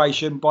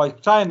situation by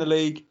staying in the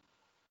league.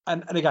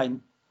 And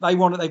again, they've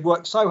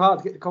worked so hard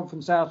to get the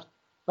Conference South.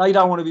 They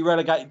don't want to be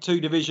relegated 2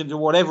 divisions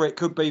or whatever it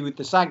could be with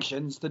the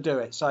sanctions to do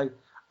it. So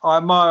I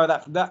admire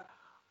that from that.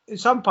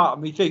 Some part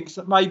of me thinks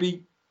that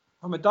maybe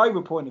from a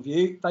Dover point of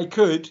view, they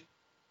could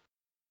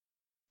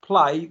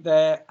play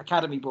their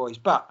academy boys.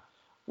 But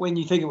when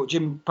you think of what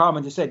Jim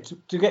Parmenter said,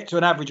 to get to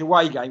an average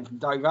away game from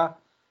Dover,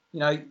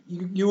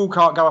 you all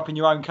can't go up in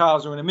your own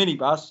cars or in a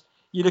minibus.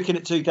 You're looking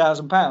at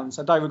 £2,000.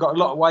 So Dover got a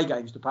lot of away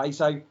games to pay.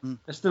 So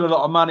there's still a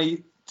lot of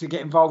money to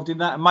get involved in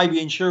that. And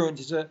maybe insurance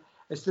is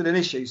still an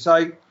issue. So.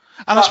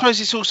 And I suppose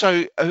it's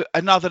also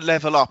another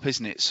level up,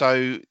 isn't it?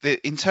 So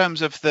in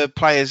terms of the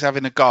players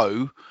having a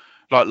go,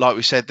 like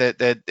we said,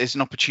 there's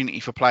an opportunity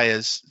for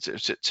players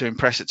to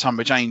impress at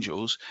Tunbridge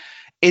Angels.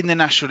 In the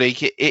National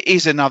League, it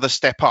is another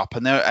step up,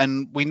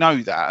 and we know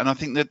that. And I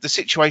think that the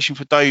situation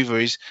for Dover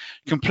is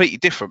completely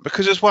different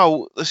because, as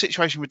well, the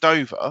situation with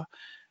Dover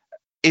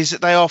is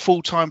that they are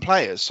full-time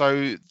players.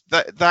 So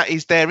that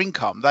is their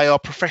income. They are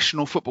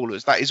professional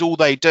footballers. That is all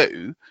they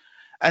do.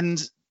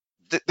 And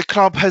the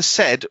club has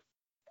said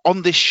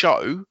on this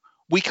show,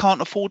 we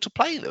can't afford to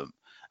play them.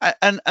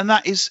 And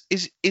that is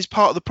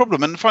part of the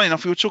problem. And funny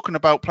enough, we were talking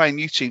about playing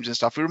youth teams and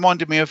stuff. It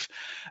reminded me of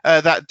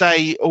that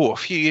day, a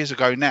few years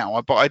ago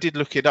now, but I did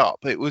look it up.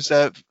 It was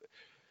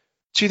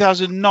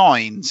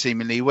 2009,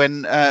 seemingly,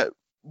 when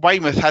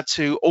Weymouth had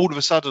to, all of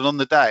a sudden on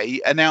the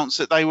day, announce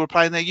that they were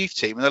playing their youth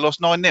team, and they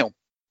lost 9-0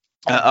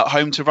 at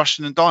home to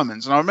Rushden and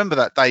Diamonds. And I remember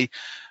that day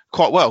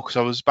quite well because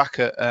I was back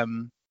at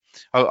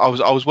I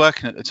was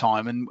working at the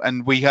time,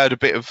 and we heard a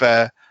bit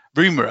of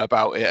rumour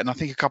about it, and I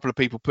think a couple of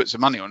people put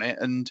some money on it,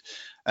 and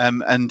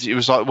it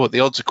was like, well,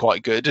 the odds are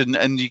quite good,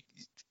 and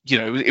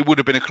it would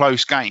have been a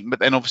close game, but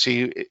then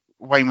obviously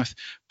Weymouth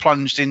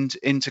plunged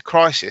into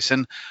crisis.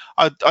 And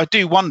I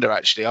do wonder,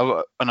 actually,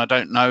 and I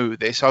don't know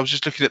this, I was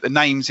just looking at the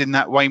names in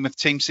that Weymouth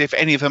team to see if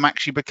any of them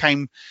actually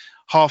became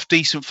half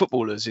decent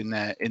footballers in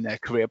their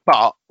career.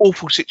 But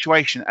awful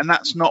situation, and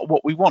that's not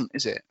what we want,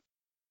 is it?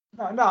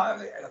 No,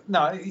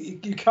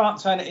 you can't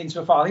turn it into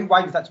a fight. I think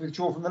Weymouth had to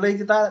withdraw from the league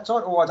today at that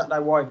time, or I don't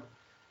know why.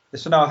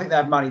 So no, I think they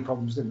had money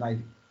problems, didn't they?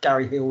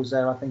 Gary Hill was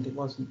there, I think it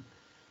was. And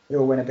it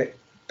all went a bit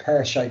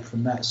pear-shaped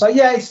from that. So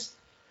yeah, it's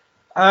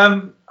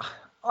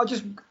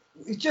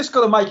just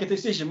got to make a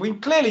decision. We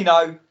clearly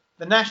know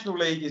the National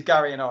League is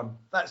carrying on.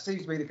 That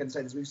seems to be the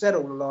consensus. We've said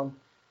all along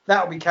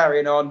that will be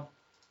carrying on,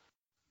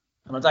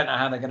 and I don't know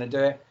how they're going to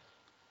do it.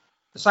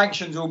 The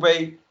sanctions will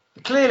be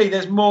clearly.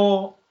 There's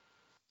more.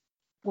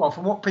 Well,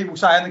 from what people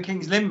say, and the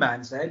Kings Lynn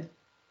man said,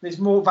 there's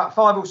more, about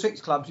 5 or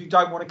 6 clubs who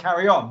don't want to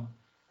carry on.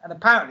 And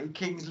apparently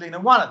Kings Lynn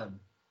are one of them.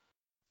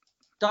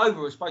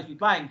 Dover was supposed to be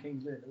playing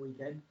Kings Lynn at the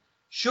weekend.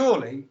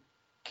 Surely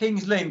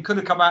Kings Lynn could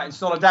have come out in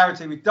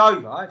solidarity with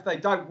Dover if they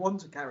don't want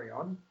to carry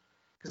on.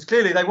 Because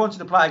clearly they wanted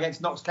to play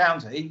against Notts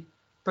County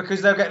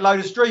because they'll get a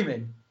load of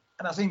streaming.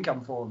 And that's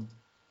income for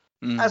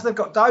them. As they've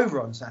got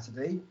Dover on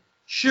Saturday,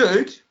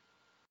 should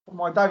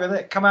my Dover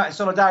there come out in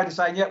solidarity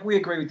saying, yeah, we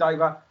agree with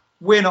Dover.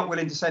 We're not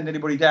willing to send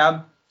anybody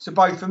down. So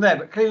both from there.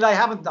 But clearly they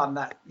haven't done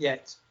that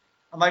yet.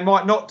 And they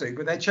might not do.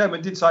 But their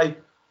chairman did say,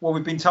 well,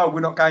 we've been told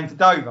we're not going to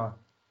Dover.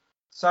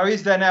 So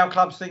is there now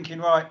clubs thinking,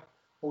 right,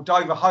 well,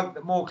 Dover hoped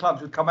that more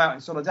clubs would come out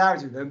in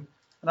solidarity with them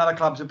and other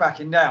clubs are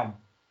backing down?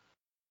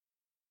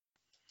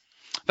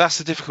 That's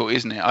the difficulty,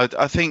 isn't it?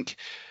 I think,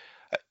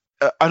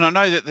 and I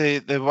know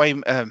that the way,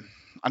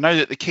 I know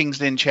that the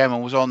Kings Lynn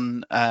chairman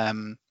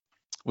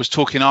was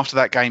talking after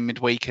that game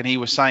midweek, and he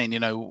was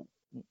saying,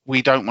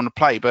 we don't want to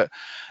play. But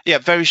yeah,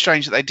 very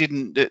strange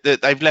that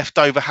they've left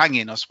Dover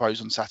hanging, I suppose,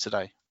 on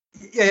Saturday.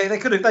 Yeah, they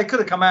could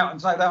have come out and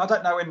say that. I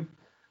don't know when.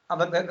 I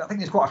think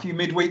there's quite a few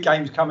midweek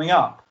games coming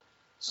up.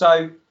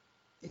 So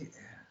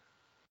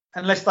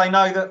unless they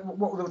know that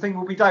what the thing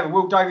will be, Dover,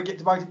 will Dover get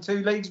demoted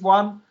 2 leagues,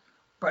 1?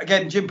 But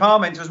again, Jim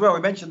Parmenter as well. We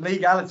mentioned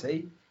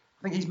legality.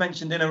 I think he's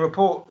mentioned in a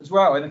report as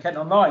well in the Kent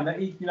Online that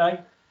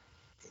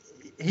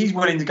he's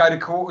willing to go to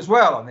court as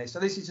well on this. So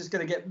this is just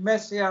going to get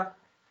messier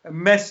and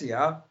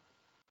messier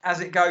as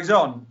it goes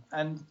on,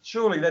 and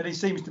surely there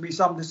needs to be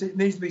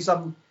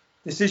some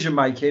decision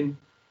making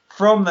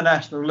from the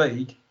National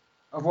League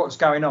of what's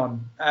going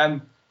on.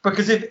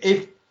 Because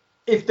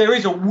if there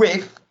is a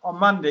whiff on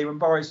Monday when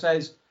Boris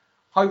says,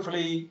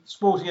 hopefully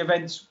sporting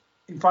events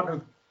in front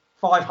of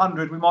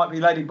 500, we might be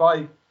led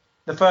by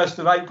the 1st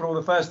of April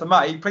or the 1st of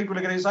May, people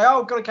are going to say,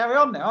 oh, got to carry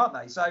on now, aren't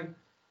they? So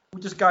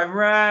we're just going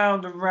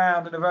round and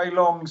round in a very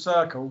long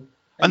circle.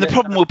 And the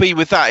problem will be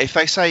with that, if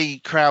they say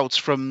crowds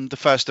from the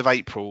 1st of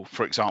April,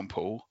 for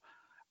example,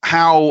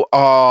 how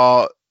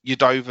are your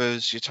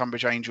Dovers, your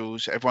Tunbridge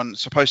Angels, everyone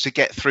supposed to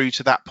get through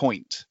to that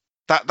point?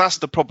 That's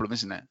the problem,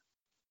 isn't it?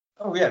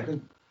 Oh, yeah, because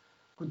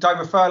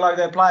Dover furlough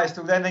their players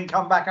till then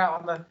come back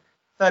out on the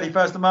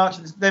 31st of March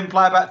and then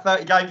play about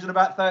 30 games in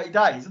about 30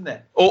 days, isn't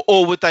it?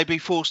 Or would they be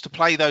forced to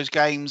play those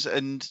games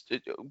and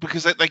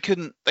because they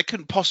couldn't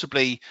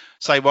possibly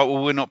say,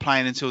 well, we're not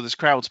playing until there's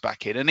crowds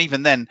back in. And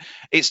even then,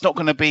 it's not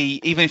going to be,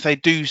 even if they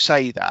do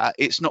say that,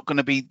 it's not going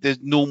to be the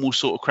normal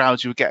sort of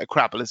crowds you would get at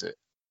Crabble, is it?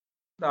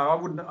 No, I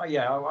wouldn't.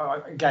 Yeah,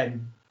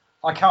 again,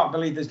 I can't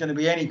believe there's going to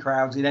be any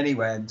crowds in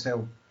anywhere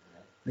until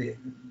the.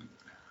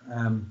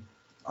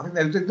 I think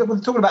they were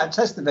talking about a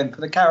test event for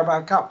the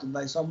Carabao Cup, didn't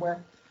they?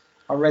 Somewhere,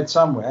 I read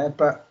somewhere.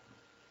 But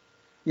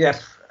yeah,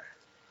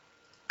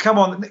 come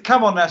on,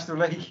 National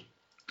League,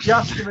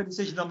 just give a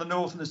decision on the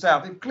North and the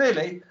South.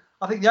 Clearly,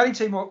 I think the only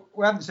team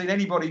we haven't seen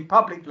anybody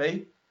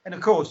publicly, and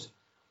of course,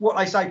 what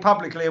they say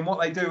publicly and what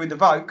they do in the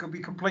vote could be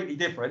completely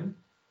different.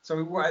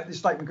 So this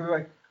statement could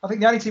be. I think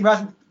the only team who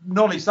hasn't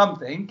acknowledged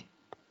something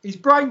is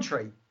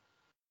Braintree.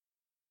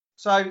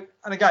 So,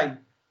 and again,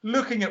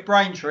 looking at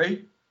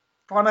Braintree,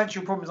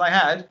 financial problems they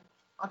had,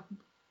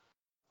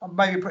 I'm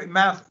maybe putting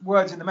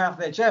words in the mouth of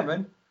their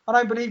chairman. I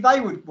don't believe they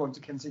would want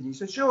to continue.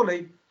 So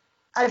surely,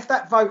 if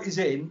that vote is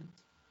in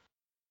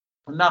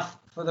enough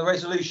for the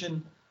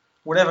resolution,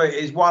 whatever it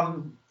is,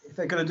 if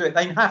they're going to do it,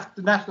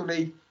 the National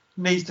League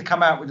needs to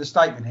come out with a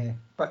statement here.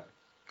 But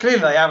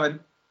clearly they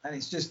haven't, and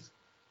it's just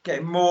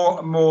getting more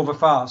and more of a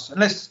farce.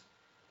 Unless,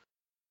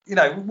 Steve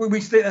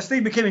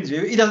McKinnon's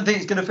view, he doesn't think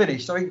it's going to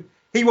finish. So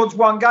he wants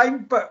one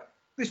game, but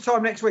this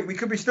time next week we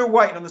could be still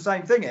waiting on the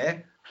same thing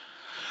here.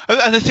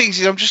 And the thing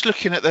is, I'm just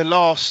looking at the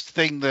last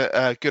thing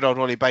that good old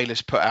Ollie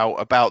Bayliss put out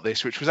about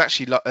this, which was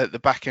actually at the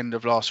back end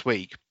of last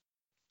week.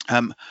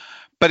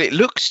 But it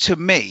looks to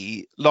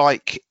me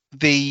like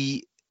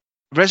the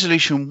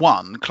Resolution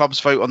 1, clubs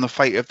vote on the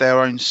fate of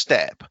their own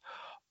step.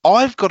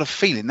 I've got a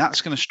feeling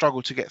that's going to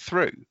struggle to get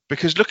through,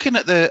 because looking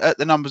at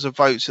the numbers of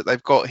votes that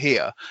they've got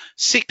here,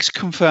 6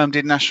 confirmed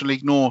in National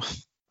League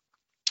North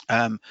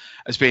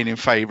as being in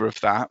favour of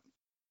that,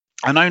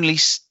 and only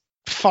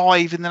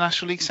 5 in the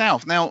National League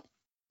South. Now,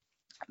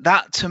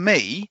 that to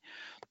me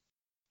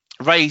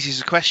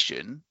raises a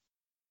question.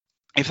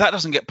 If that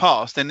doesn't get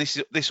passed, then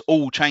this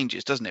all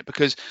changes, doesn't it?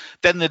 Because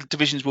then the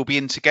divisions will be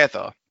in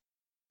together,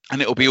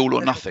 and it will be all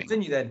or nothing.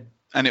 Continue then,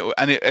 and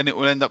it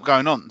will end up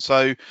going on.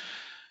 So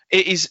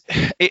it's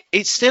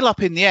still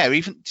up in the air,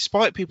 even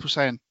despite people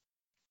saying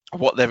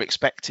what they're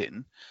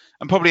expecting.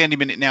 And probably any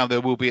minute now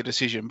there will be a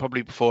decision,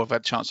 probably before I've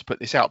had a chance to put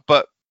this out.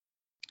 But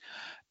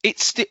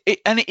it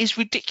is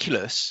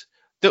ridiculous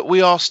that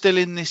we are still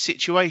in this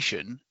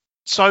situation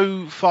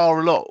so far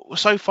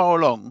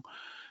along.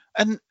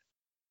 And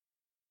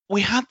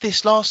we had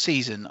this last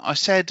season. I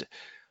said,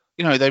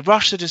 they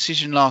rushed the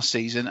decision last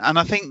season, and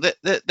I think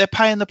that they're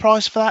paying the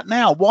price for that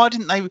now. Why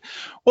didn't they?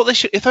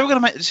 If they were going to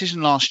make the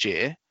decision last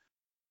year,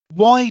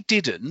 why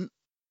didn't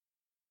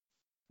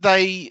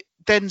they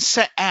then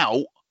set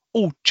out?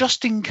 Oh,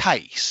 just in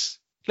case,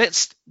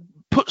 let's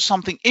put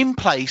something in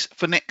place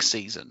for next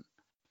season.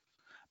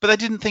 But they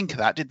didn't think of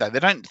that, did they? They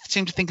don't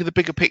seem to think of the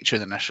bigger picture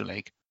in the National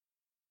League.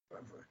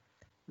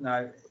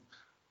 No,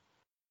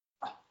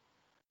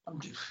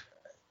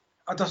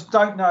 I just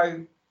don't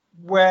know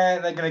where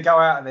they're going to go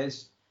out of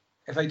this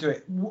if they do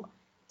it.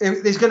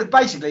 There's going to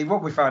basically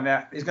what we found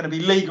out is going to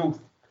be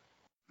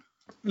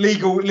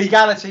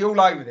legality all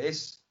over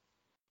this.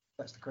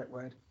 That's the correct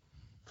word.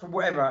 From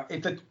whatever,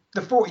 if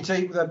the 40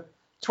 team, the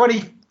 20,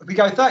 if we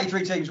go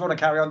 33 teams want to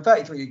carry on,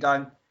 33 who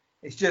don't,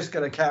 it's just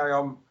going to carry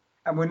on,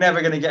 and we're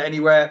never going to get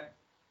anywhere.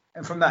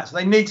 And from that, so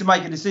they need to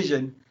make a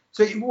decision.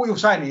 So what you're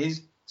saying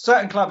is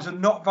certain clubs are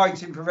not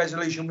voting for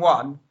Resolution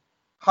 1,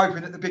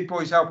 hoping that the big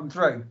boys help them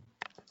through.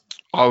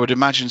 I would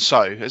imagine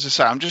so. As I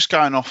say, I'm just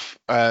going off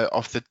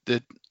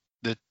the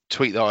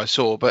tweet that I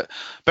saw, but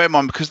bear in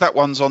mind, because that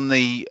one's on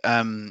the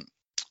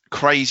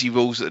crazy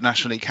rules that the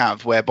National League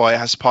have, whereby it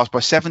has to pass by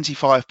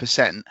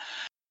 75%.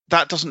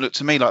 That doesn't look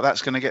to me like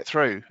that's going to get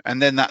through,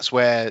 and then that's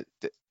where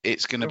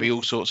it's going to be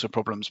all sorts of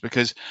problems,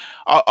 because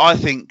I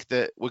think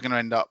that we're going to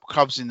end up,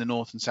 clubs in the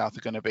north and south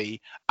are going to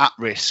be at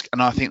risk,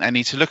 and I think they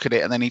need to look at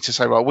it and they need to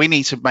say, right, we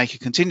need to make a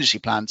contingency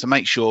plan to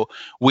make sure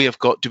we have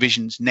got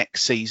divisions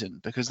next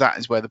season, because that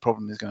is where the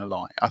problem is going to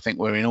lie. I think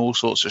we're in all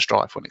sorts of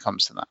strife when it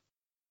comes to that.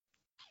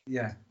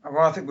 Yeah,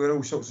 well, I think we're in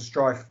all sorts of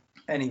strife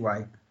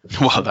anyway.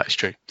 Well, that's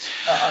true.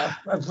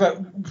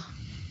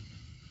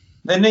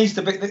 There needs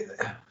to be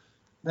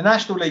the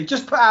National League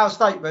just put out a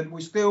statement.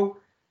 We still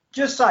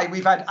just say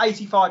we've had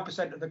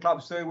 85% of the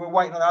clubs through. We're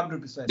waiting on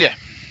 100%.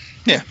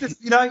 Yeah.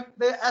 Just,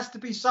 there has to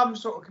be some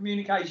sort of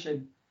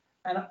communication,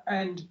 and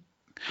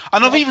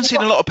I've even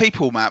seen a lot of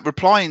people, Matt,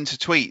 replying to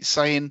tweets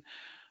saying,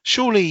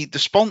 surely the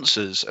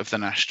sponsors of the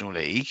National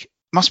League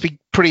must be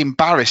pretty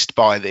embarrassed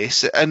by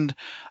this, and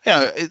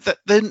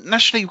the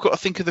National League have got to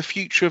think of the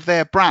future of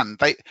their brand.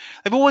 They've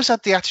always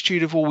had the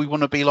attitude of, we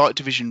want to be like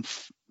Division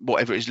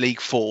whatever it is,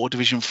 League 4,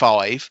 Division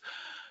 5,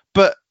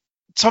 but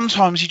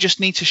sometimes you just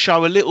need to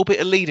show a little bit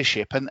of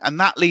leadership, and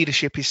that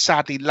leadership is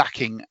sadly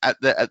lacking at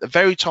the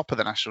very top of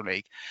the National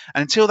League.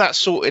 And until that's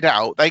sorted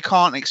out, they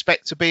can't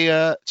expect to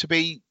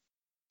be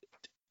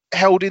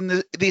held in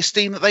the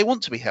esteem that they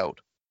want to be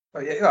held.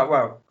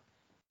 Well,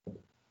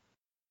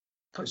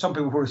 some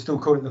people probably still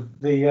call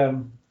it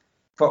the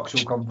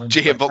Vauxhall Conference.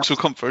 Vauxhall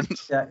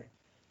Conference. Yeah,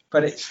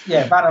 but it's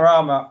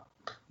Vanarama.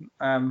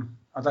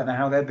 I don't know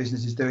how their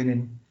business is doing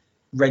in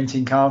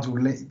renting cards or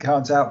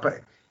cards out,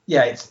 but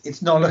yeah,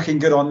 it's not looking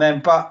good on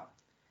them. But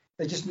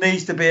there just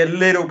needs to be a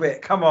little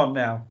bit. Come on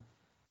now,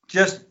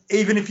 just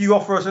even if you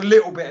offer us a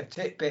little bit of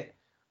tidbit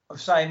of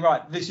saying,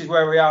 right, this is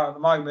where we are at the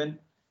moment.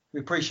 We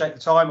appreciate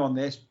the time on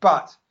this,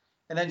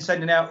 and then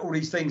sending out all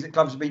these things that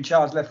clubs have been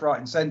charged left, right,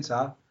 and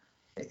centre.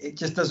 It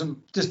just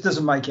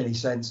doesn't make any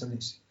sense, and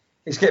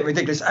it's getting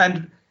ridiculous.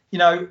 And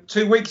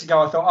 2 weeks ago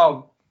I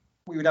thought,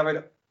 we would have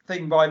a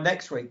thing by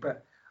next week,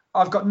 but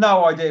I've got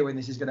no idea when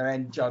this is going to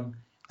end, John.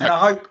 And I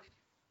hope,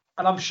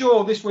 and I'm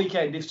sure this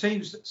weekend, if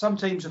some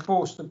teams are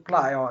forced to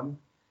play on,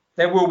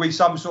 there will be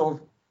some sort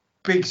of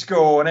big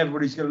score, and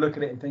everybody's going to look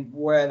at it and think,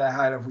 where the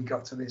hell have we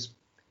got to this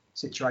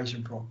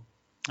situation from?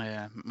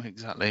 Yeah,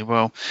 exactly.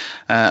 Well,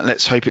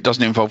 let's hope it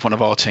doesn't involve one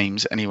of our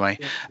teams anyway.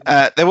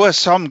 There were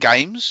some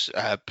games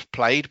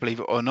played, believe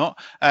it or not,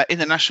 in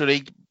the National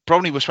League.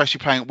 Bromley was supposed to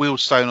be playing at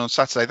Wealdstone on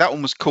Saturday. That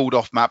one was called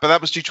off, Matt, but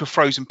that was due to a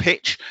frozen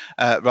pitch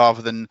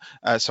rather than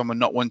someone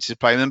not wanting to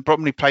play. And then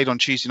Bromley played on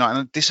Tuesday night,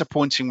 and a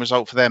disappointing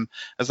result for them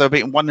as they were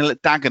beaten 1-0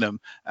 at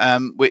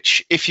Dagenham,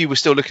 which, if you were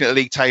still looking at the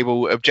league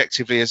table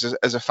objectively as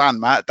a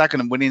fan, Matt,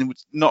 Dagenham winning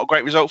was not a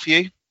great result for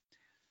you.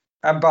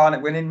 And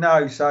Barnet winning,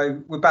 no.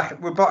 So we're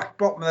back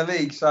bottom of the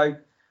league. So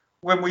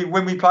when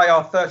we play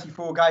our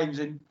 34 games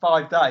in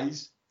 5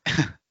 days,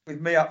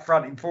 with me up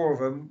front in 4 of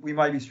them, we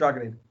may be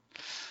struggling.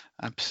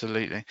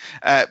 Absolutely.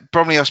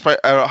 Bromley are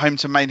at home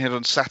to Maidenhead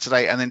on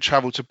Saturday and then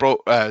travel to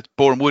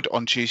Boreham Wood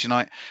on Tuesday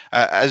night.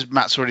 As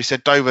Matt's already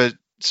said, Dover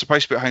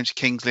supposed to be at home to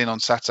Kings Lynn on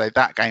Saturday.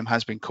 That game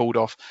has been called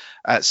off.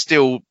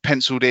 Still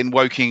penciled in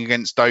Woking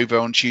against Dover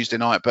on Tuesday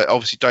night, but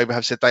obviously Dover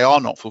have said they are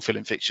not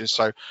fulfilling fixtures,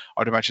 so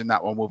I'd imagine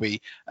that one will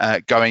be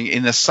going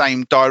in the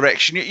same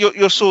direction.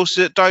 Your source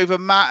at Dover,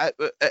 Matt,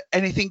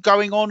 anything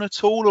going on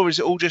at all, or is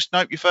it all just,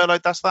 nope, you're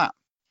furloughed, that's that?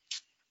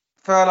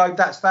 Furloughed,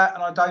 that's that,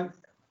 and I don't,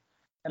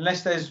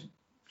 unless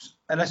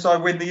I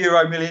win the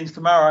Euro Millions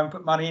tomorrow and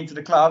put money into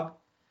the club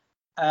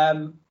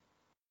to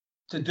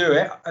do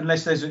it,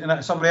 unless there's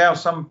somebody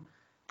else, some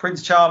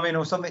Prince Charming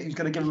or something who's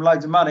going to give them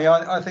loads of money,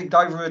 I think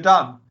Dover are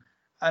done.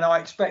 And I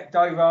expect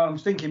Dover, I'm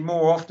thinking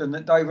more often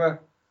that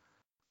Dover,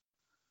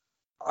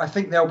 I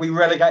think they'll be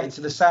relegated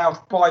to the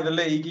south by the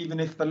league, even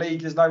if the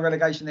league there's no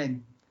relegation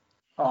in,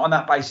 on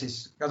that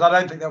basis. Because I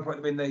don't think they'll put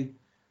them in the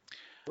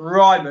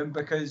Ryman,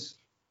 because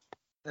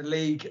the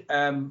league,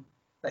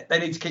 they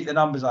need to keep the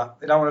numbers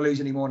up. They don't want to lose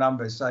any more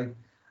numbers. So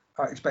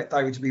I expect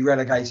Dover to be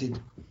relegated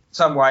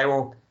some way,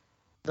 or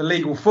the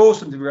league will force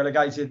them to be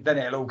relegated, then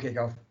it'll all kick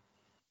off.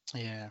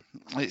 Yeah,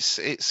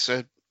 it's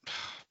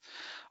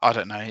I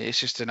don't know. It's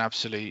just an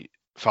absolute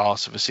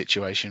farce of a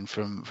situation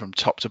from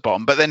top to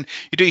bottom. But then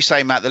you do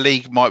say, Matt, the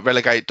league might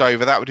relegate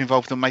Dover. That would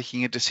involve them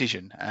making a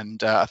decision,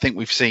 and I think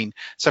we've seen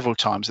several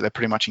times that they're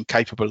pretty much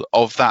incapable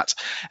of that.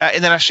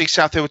 In the National League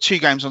South, there were 2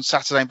 games on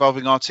Saturday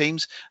involving our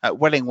teams.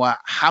 Welling were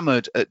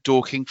hammered at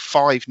Dorking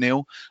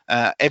 5-0.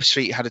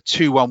 Ebbsfleet had a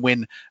 2-1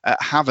 win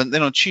at Havant.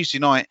 Then on Tuesday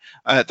night,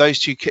 those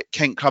 2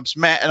 Kent clubs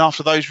met, and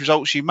after those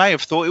results, you may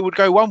have thought it would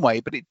go one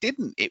way, but it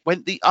didn't. It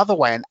went the other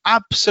way. An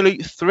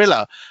absolute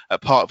thriller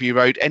at Parkview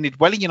Road ended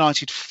Welling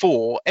United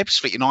 4,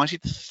 Ebbsfleet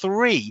United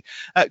 3.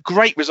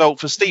 Great result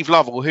for Steve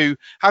Lovell, who,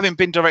 having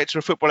been director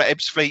of football at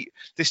Ebbsfleet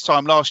this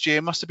time last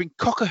year, must have been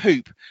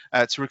cock-a-hoop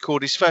to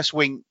record his first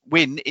win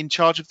in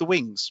charge of the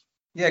Wings.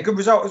 Yeah, good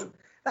result.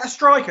 That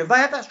striker, they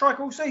had that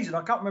striker all season.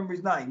 I can't remember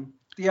his name.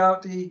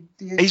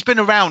 He's been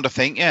around, I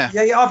think. Yeah,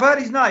 I've heard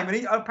his name,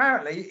 and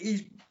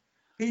apparently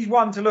he's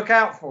one to look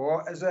out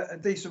for as a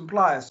decent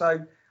player.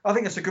 So I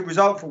think it's a good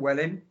result for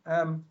Welling.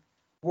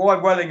 Why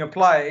Welling are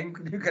playing,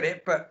 look at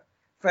it, but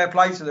fair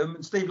play to them.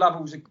 And Steve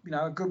Lovell's a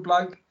good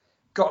bloke.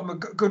 Got him a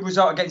good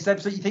result against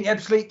Ebbsfleet. You think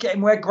Ebbsfleet get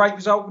him where? Great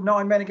result with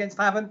 9 men against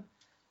Havant.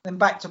 Then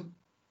back to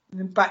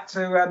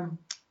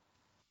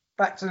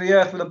the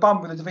earth with a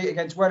bump with a defeat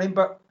against Welling.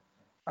 But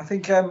I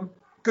think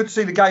good to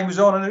see the game was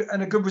on,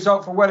 and a good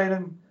result for Welling.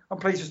 And I'm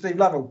pleased with Steve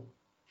Lovell.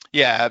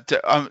 Yeah,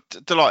 I'm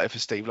delighted for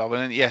Steve Lovell.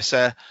 And yes,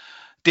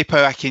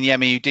 Dipo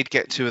Akinyemi, who did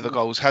get 2 of the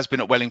goals, has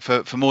been at Welling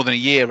for more than a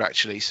year,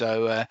 actually.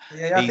 So I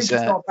think he's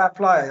not a bad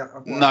player.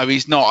 No,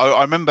 he's not.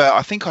 I remember,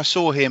 I think I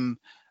saw him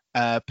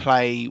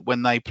play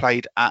when they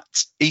played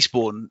at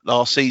Eastbourne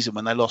last season,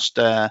 when they lost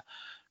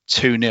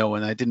 2-0,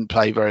 and they didn't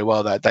play very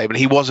well that day. But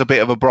he was a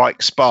bit of a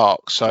bright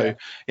spark. So,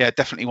 yeah,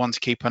 definitely one to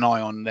keep an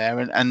eye on there.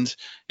 And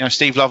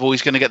Steve Lovell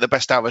is going to get the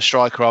best out of a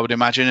striker, I would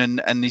imagine,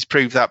 and he's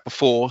proved that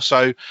before.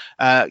 So,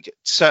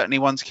 certainly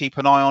one to keep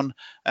an eye on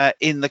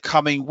in the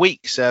coming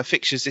weeks.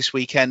 Fixtures this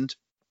weekend.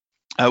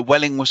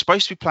 Welling was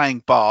supposed to be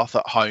playing Bath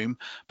at home.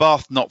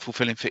 Bath not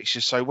fulfilling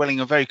fixtures, so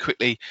Welling are very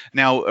quickly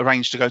now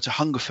arranged to go to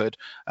Hungerford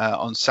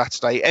on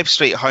Saturday.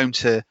 Ebbsfleet at home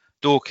to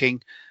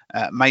Dorking.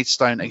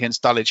 Maidstone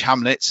against Dulwich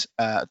Hamlet.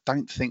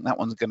 Don't think that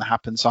one's going to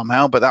happen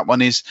somehow, but that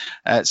one is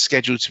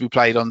scheduled to be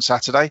played on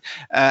Saturday.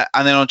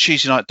 And then on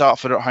Tuesday night,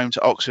 Dartford at home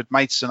to Oxford,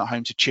 Maidstone at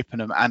home to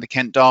Chippenham, and a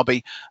Kent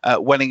derby,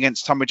 Welling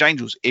against Tunbridge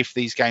Angels, if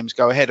these games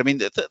go ahead. I mean,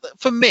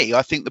 for me,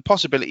 I think the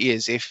possibility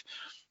is if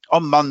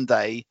on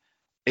Monday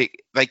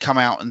they come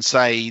out and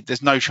say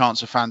there's no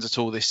chance of fans at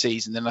all this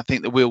season, then I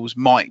think the wheels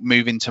might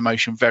move into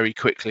motion very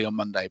quickly on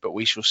Monday, but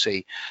we shall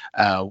see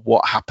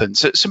what happens.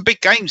 So some big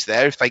games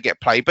there if they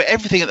get played, but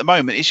everything at the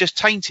moment is just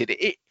tainted.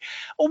 It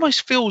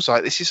almost feels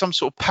like this is some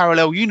sort of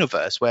parallel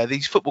universe where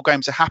these football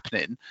games are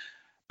happening,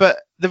 but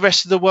the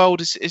rest of the world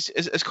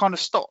has kind of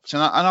stopped,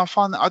 and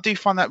I do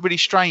find that really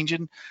strange.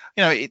 And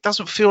it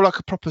doesn't feel like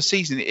a proper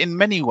season in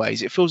many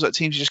ways. It feels like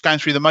teams are just going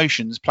through the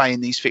motions, playing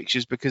these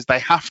fixtures because they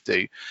have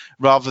to,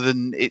 rather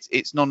than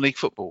it's non-league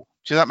football.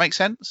 Does that make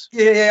sense?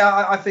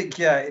 Yeah, I think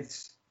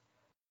it's.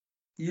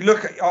 I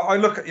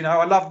look at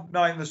I love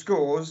knowing the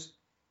scores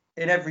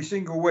in every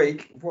single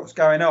week of what's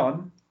going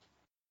on,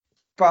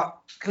 but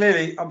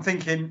clearly I'm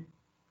thinking,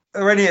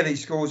 are any of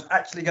these scores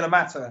actually going to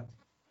matter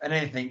and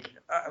anything?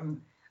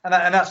 And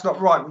that's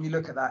not right when you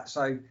look at that.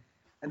 So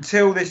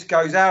until this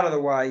goes out of the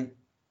way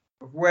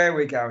of where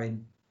we're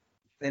going,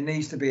 there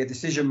needs to be a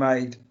decision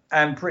made,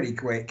 and pretty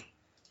quick,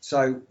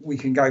 so we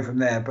can go from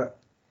there. But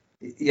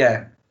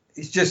yeah,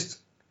 it's just,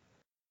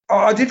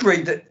 I did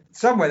read that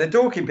somewhere the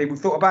Dorking people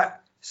thought about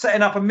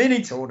setting up a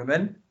mini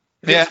tournament.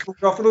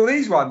 Off with all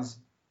these ones.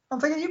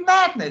 I'm thinking, you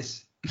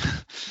madness.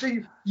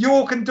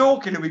 York and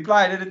Dorking will be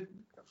playing in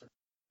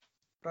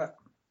but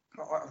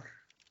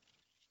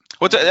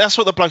well, that's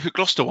what the bloke at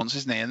Gloucester wants,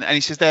 isn't he? And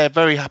he says they're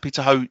very happy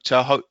to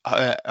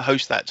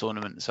host that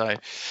tournament. So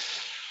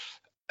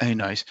who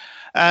knows?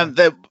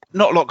 There's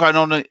not a lot going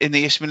on in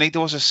the Isthmian League.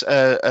 There was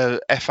a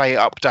FA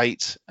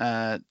update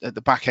at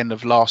the back end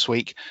of last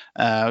week.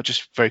 I'll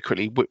just very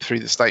quickly whip through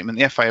the statement.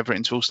 The FA have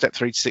written to all Step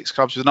 3 to 6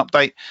 clubs with an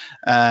update.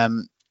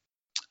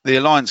 The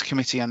Alliance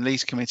Committee and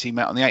Leagues Committee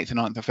met on the 8th and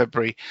 9th of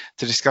February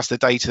to discuss the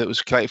data that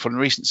was collated from a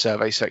recent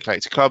survey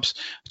circulated to clubs.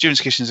 During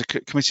discussions, the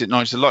committee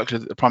acknowledged the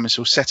likelihood that the Prime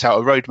Minister will set out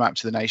a roadmap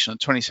to the nation on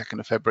the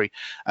 22nd of February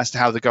as to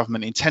how the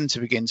government intends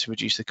to begin to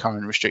reduce the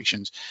current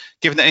restrictions.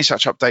 Given that any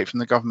such update from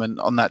the government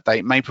on that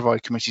date may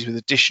provide committees with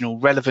additional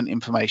relevant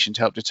information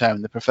to help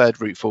determine the preferred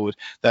route forward,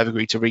 they have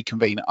agreed to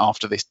reconvene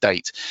after this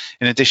date.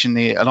 In addition,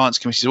 the Alliance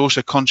Committee is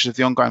also conscious of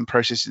the ongoing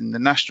process in the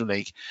National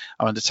League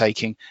are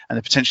undertaking and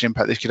the potential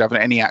impact this could have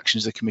on any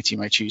actions the committee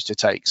may choose to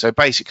take. So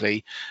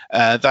basically,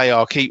 they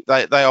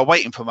are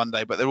waiting for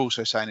Monday, but they're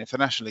also saying if the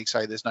National League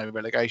say there's no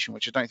relegation,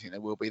 which I don't think there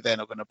will be, they're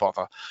not going to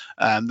bother.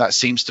 That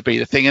seems to be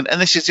the thing. And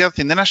this is the other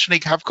thing. The National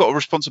League have got a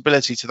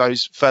responsibility to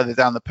those further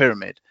down the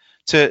pyramid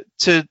to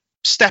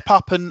step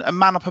up and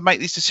man up and make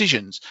these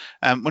decisions.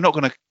 We're not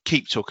going to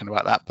keep talking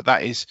about that, but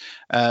that is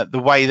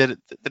the way that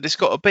it's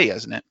got to be,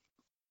 hasn't it?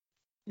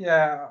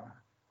 Yeah,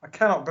 I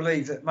cannot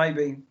believe that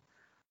maybe.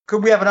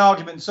 Could we have an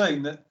argument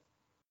soon that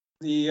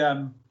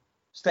the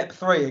Step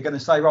 3 are going to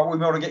say, right, we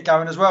want to get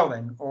going as well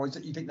then? Or is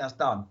it you think that's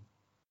done?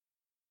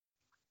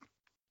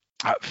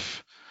 I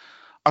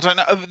don't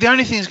know. The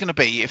only thing is going to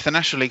be if the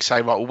National League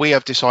say, right, well, we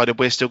have decided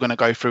we're still going to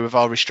go through with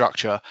our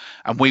restructure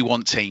and we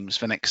want teams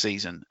for next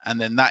season.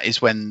 And then that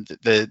is when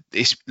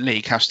this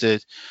league has to,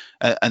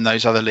 and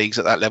those other leagues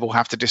at that level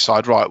have to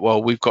decide, right,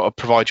 well, we've got to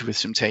provide you with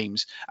some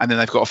teams. And then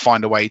they've got to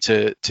find a way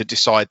to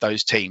decide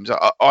those teams.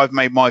 I've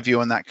made my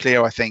view on that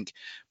clear. I think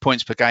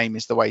points per game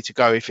is the way to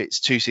go. If it's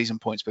 2 season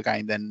points per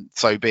game, then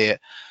so be it.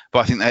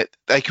 But I think that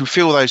they can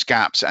fill those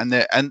gaps. And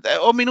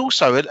I mean,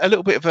 also a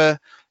little bit of a,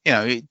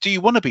 do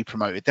you want to be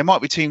promoted? There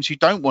might be teams who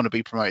don't want to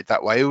be promoted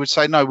that way, who would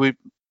say, no,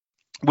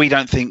 we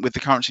don't think with the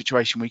current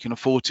situation we can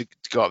afford to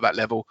go up that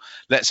level.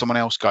 Let someone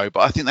else go. But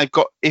I think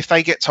if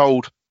they get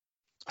told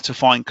to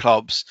find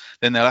clubs,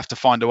 then they'll have to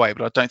find a way.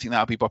 But I don't think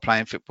that'll be by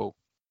playing football.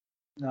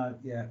 No,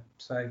 yeah.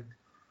 So,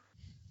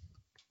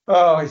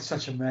 it's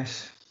such a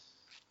mess.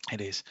 It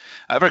is.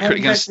 Very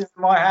quickly,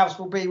 my house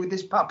will be with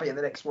this puppy in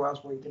the next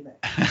week, isn't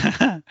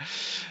it?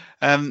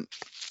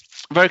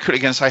 Very quickly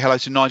going to say hello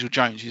to Nigel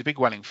Jones. He's a big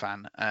Welling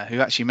fan who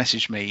actually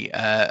messaged me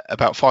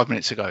about 5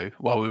 minutes ago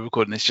while we were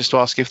recording this, just to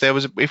ask if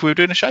we were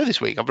doing a show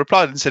this week. I've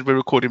replied and said we're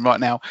recording right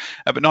now,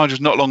 but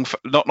Nigel's not long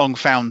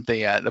found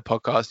the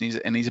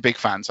podcast, and he's a big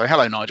fan. So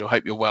hello, Nigel.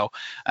 Hope you're well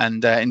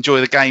and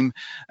enjoy the game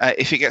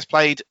if it gets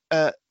played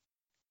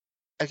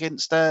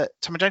against Tom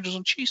and Angels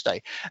on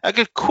Tuesday. I'm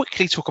going to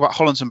quickly talk about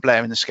Hollands and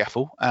Blair in the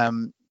SCEFL.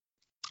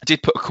 I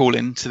did put a call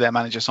in to their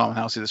manager, Simon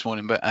Halsey, this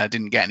morning, but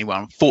didn't get anyone,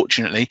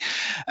 unfortunately.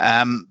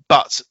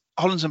 But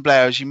Hollands and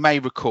Blair, as you may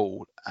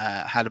recall,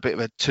 had a bit of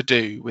a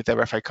to-do with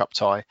their FA Cup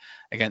tie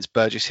against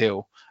Burgess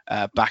Hill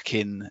back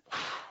in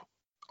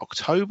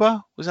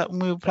October. Was that when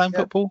we were playing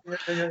football?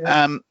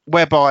 Yeah.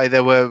 Whereby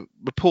there were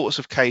reports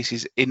of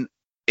cases in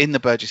the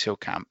Burgess Hill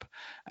camp.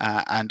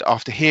 And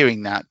after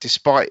hearing that,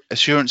 despite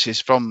assurances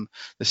from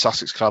the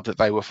Sussex club that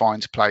they were fine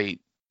to play,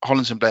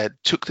 Hollands and Blair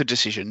took the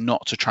decision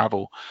not to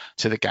travel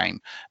to the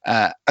game.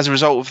 As a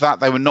result of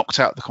that, they were knocked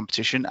out of the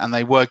competition and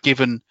they were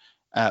given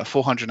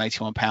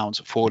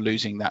 £481 for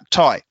losing that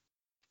tie.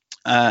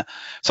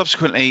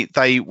 Subsequently,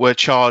 they were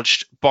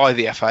charged by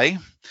the FA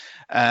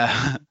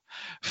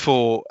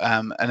for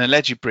an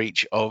alleged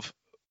breach of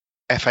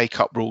FA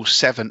Cup Rule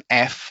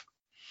 7F.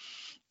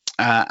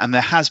 And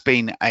there has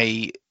been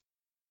a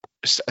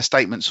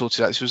statement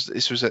sorted out.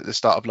 This was at the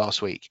start of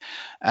last week.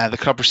 The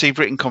club received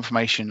written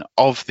confirmation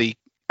of the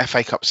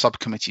FA Cup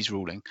subcommittee's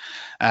ruling.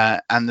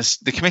 And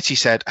the committee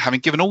said, having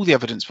given all the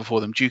evidence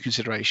before them due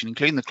consideration,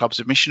 including the club's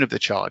admission of the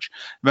charge,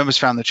 members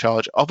found the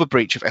charge of a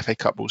breach of FA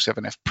Cup Rule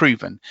 7F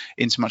proven,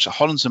 insomuch that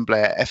Hollands and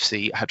Blair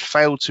FC had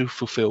failed to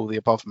fulfil the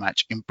above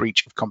match in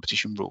breach of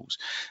competition rules.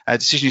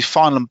 Decision is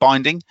final and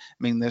binding,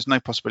 meaning there's no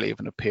possibility of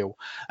an appeal.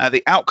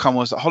 The outcome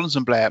was that Hollands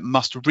and Blair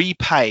must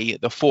repay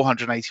the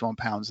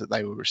 £481 that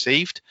they were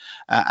received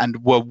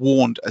and were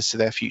warned as to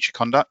their future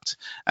conduct.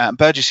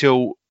 Burgess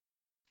Hill,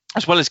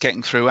 as well as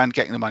getting through and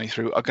getting the money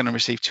through, are going to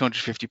receive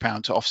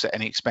 £250 to offset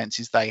any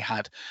expenses they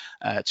had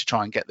to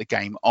try and get the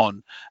game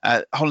on.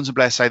 Hollands and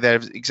Blair say their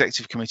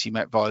executive committee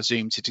met via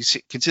Zoom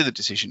to consider the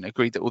decision,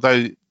 agreed that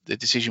although the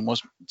decision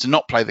was to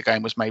not play the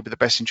game was made with the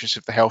best interest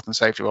of the health and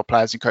safety of our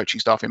players and coaching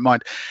staff in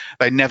mind,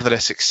 they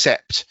nevertheless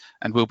accept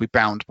and will be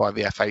bound by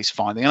the FA's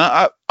finding. And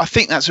I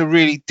think that's a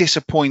really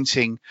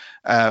disappointing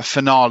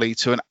finale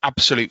to an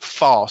absolute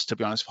farce, to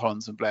be honest, for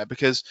Hollands and Blair,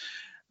 because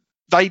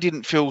they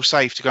didn't feel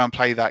safe to go and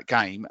play that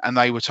game, and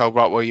they were told,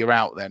 right, well, you're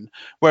out then.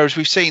 Whereas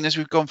we've seen, as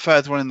we've gone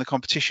further on in the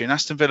competition,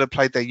 Aston Villa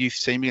played their youth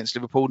team against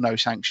Liverpool, no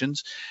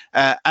sanctions,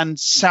 and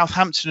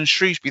Southampton and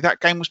Shrewsbury, that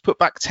game was put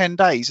back 10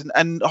 days,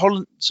 and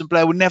Hollands and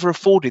Blair were never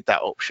afforded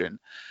that option.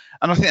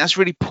 And I think that's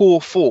really poor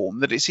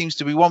form, that it seems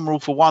to be one rule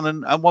for one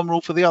and one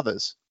rule for the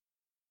others.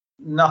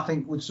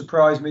 Nothing would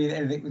surprise me,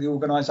 anything with the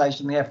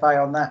organisation, the FA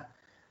on that.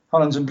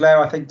 Hollands and Blair,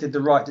 I think, did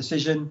the right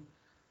decision.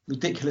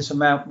 Ridiculous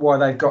amount why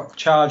they've got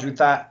charged with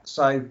that.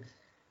 So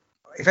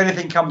if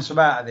anything comes from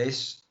out of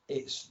this,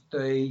 it's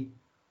the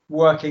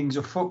workings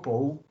of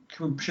football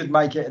should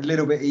make it a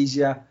little bit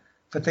easier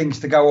for things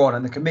to go on.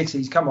 And the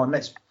committees, come on,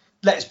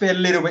 let's be a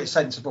little bit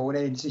sensible in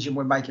any decision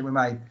we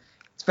made.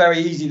 It's very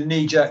easy to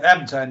knee jerk. They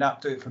haven't turned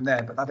up, do it from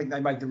there. But I think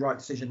they made the right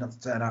decision not to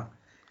turn up.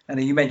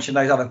 And you mentioned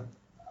those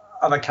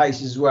other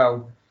cases as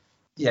well.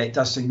 Yeah, it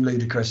does seem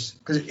ludicrous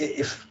because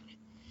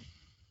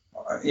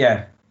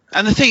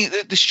And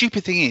the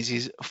stupid thing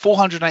is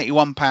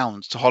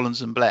 £481 to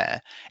Hollands and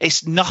Blair.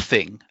 It's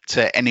nothing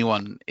to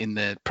anyone in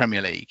the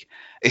Premier League.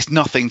 It's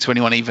nothing to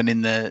anyone even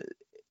in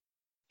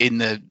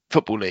the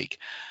Football League.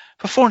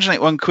 For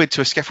 £481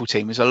 to a Skeffel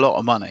team is a lot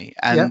of money,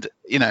 and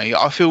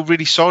I feel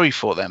really sorry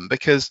for them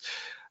because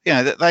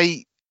that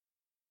they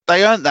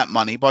earned that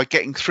money by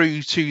getting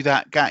through to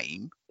that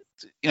game.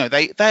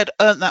 They had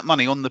earned that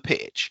money on the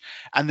pitch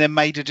and then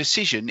made a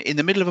decision in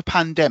the middle of a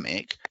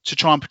pandemic to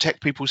try and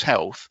protect people's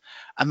health,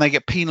 and they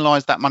get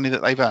penalised that money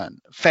that they've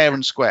earned fair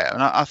and square.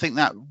 And I think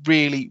that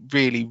really,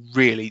 really,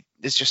 really,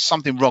 there's just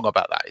something wrong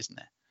about that, isn't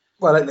there?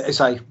 Well, let's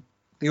say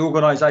the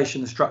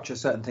organisation, the structure,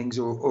 certain things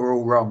are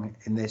all wrong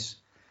in this.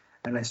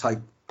 And let's hope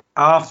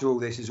after all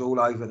this is all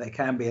over, there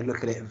can be a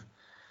look at it of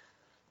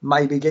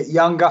maybe get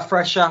younger,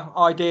 fresher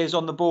ideas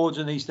on the boards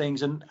and these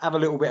things and have a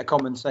little bit of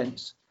common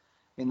sense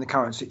in the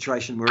current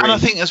situation we're in. And I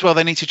think as well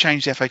they need to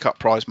change the FA Cup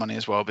prize money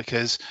as well,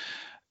 because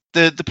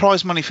the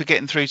prize money for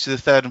getting through to the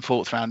third and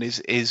fourth round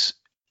is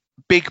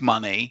big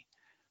money,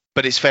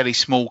 but it's fairly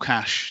small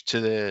cash to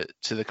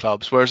the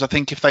clubs. Whereas I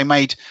think if they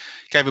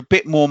gave a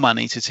bit more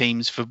money to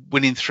teams for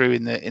winning through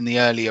in the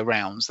earlier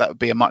rounds, that would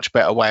be a much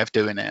better way of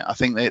doing it. I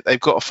think they've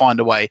got to find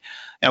a way.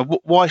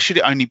 Why should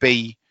it only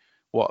be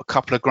a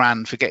couple of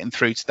grand for getting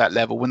through to that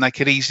level when they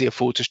could easily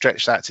afford to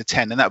stretch that to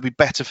 10, and that would be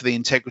better for the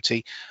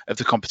integrity of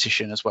the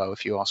competition as well,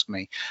 if you ask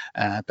me.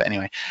 But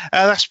anyway,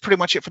 that's pretty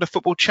much it for the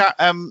football chat.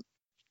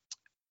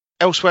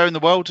 Elsewhere in the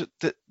world,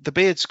 the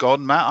beard's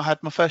gone, Matt. I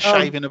had my first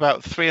shave in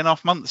about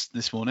 3.5 months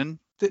this morning.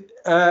 Do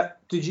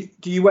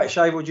you wet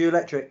shave or do you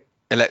electric?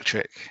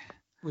 Electric.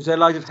 Was there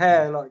loads of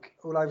hair like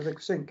all over the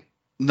sink?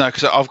 No,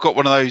 because I've got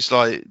one of those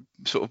like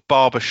sort of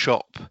barber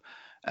shop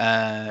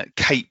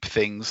cape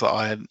things that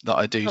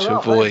I do to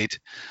avoid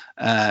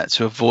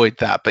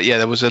that. But yeah,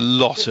 there was a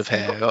lot of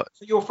hair. So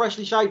you're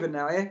freshly shaven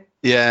now, yeah?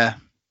 Yeah.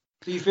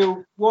 Do you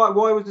feel why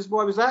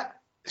was that?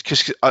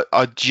 Because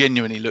I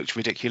genuinely looked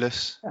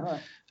ridiculous.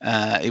 Right.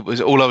 It was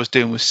all I was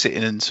doing was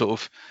sitting and sort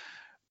of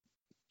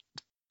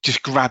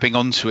just grabbing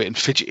onto it and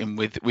fidgeting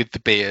with the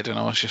beard, and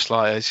I was just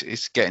like,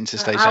 it's getting to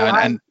stage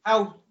now.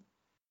 How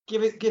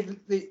give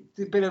the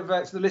bit of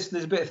to the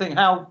listeners a bit of thing.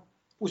 How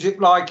was it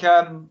like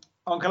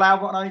Uncle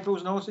Albert on Only Fools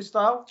and Horses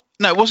style?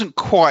 No, it wasn't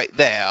quite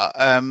there.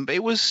 But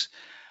it was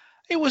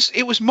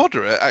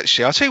moderate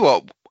actually. I'll tell you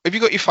what. Have you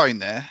got your phone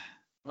there?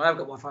 I have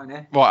got my phone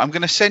here. Right, I'm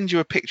going to send you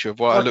a picture of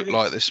what I looked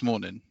like this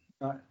morning.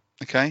 Right.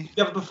 Okay. Did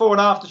you have a before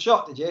and after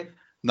shot? Did you?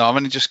 No, I've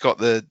only just got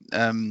the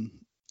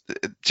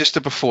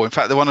before. In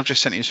fact, the one I've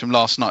just sent you is from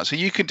last night. So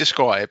you can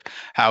describe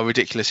how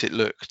ridiculous it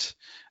looked.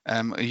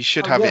 You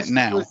should have it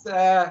now. It was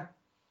a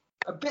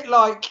bit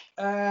like.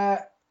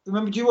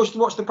 Remember, did you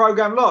watch the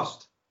program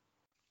Lost?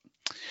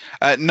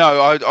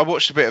 No, I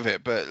watched a bit of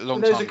it, but a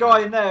long time ago. There's a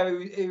guy in there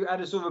who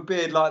had a sort of a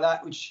beard like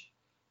that,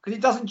 because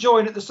it doesn't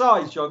join at the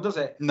sides, John, does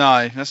it?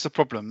 No, that's the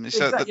problem. It's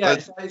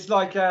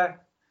like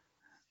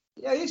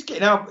it's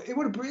getting out. It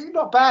would have been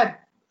not bad,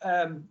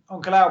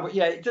 Uncle Al, but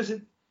yeah, it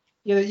doesn't.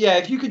 Yeah,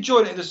 if you could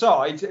join it at the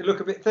sides, it'd look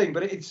a bit thin,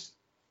 but it's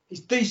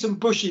decent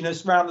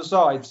bushiness around the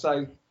sides.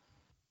 So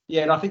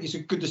yeah, and I think it's a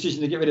good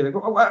decision to get rid of it.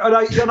 But I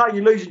know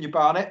you're losing your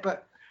Barnet,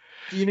 but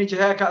Do you need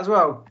your haircut as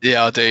well?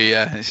 Yeah, I do.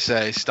 Yeah,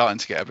 it's starting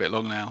to get a bit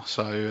long now.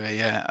 So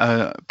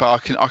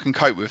but I can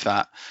cope with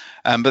that.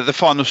 But the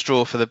final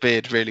straw for the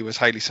beard really was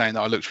Hayley saying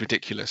that I looked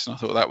ridiculous, and I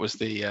thought that was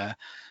the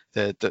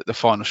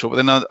final straw.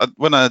 But then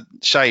when I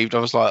shaved, I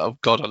was like, oh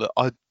God,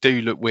 I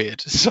do look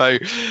weird. So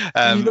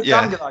You look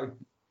younger though.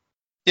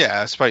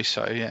 Yeah, I suppose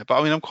so. Yeah, but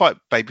I mean, I'm quite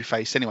baby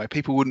faced anyway.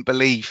 People wouldn't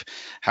believe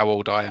how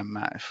old I am,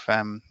 Matt. If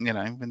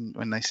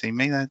when they see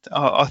me,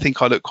 I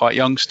think I look quite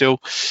young still.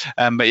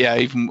 But yeah,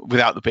 even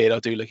without the beard, I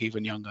do look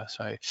even younger.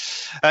 So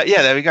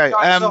there we go.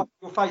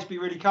 Your face be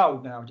really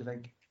cold now, do you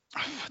think?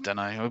 I don't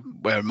know. I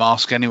wear a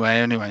mask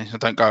anyway. I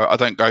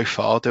don't go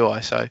far, do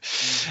I? So,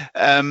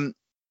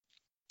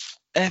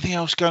 anything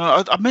else going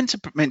on? I meant to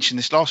mention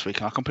this last week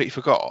and I completely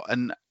forgot.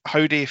 And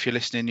Hody, if you're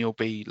listening, you'll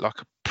be like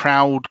a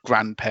proud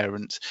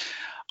grandparent.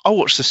 I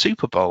watched the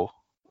Super Bowl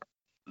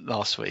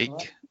last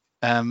week.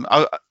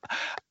 Right.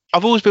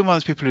 I've always been one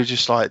of those people who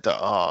just like that.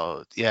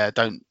 Oh yeah,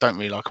 don't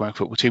really like American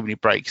football. Too many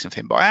breaks and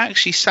things. But I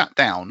actually sat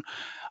down.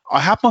 I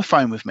had my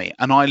phone with me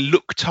and I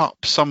looked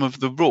up some of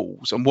the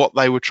rules and what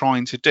they were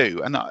trying to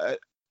do. And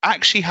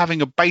actually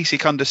having a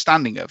basic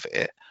understanding of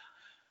it,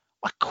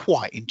 I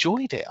quite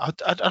enjoyed it.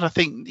 I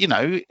think,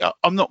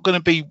 I'm not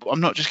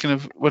just going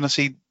to, when I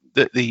see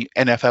that the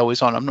NFL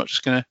is on, I'm not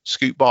just going to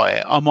scoot by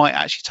it. I might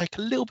actually take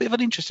a little bit of an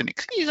interest in it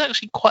because it's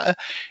actually quite an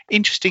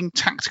interesting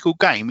tactical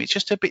game. It's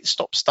just a bit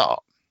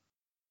stop-start.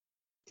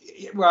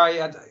 Well,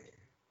 yeah.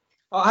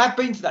 I have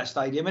been to that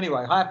stadium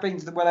anyway. I have been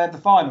to where they had the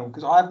final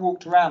because I have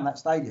walked around that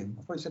stadium.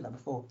 I've probably said that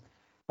before.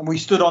 And we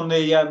stood on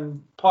the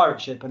pirate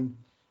ship and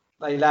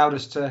they allowed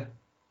us to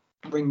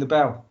ring the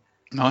bell.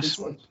 Nice.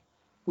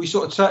 We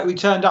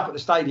turned up at the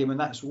stadium and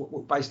that's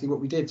basically what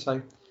we did. So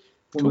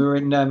when we were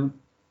in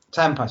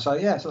Tampa. So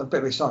yeah, it's a bit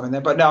of excitement there.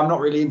 But no, I'm not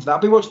really into that.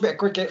 I've been watching a bit of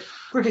cricket.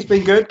 Cricket's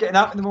been good. Getting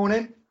up in the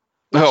morning.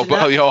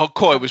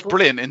 It was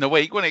brilliant in the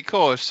week, wasn't it? It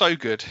was so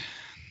good.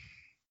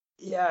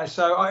 Yeah.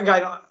 So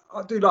again,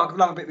 I do love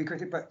a bit of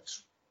cricket, but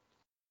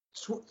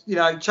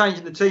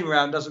changing the team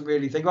around doesn't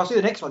really think. I'll see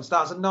the next one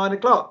starts at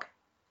 9:00.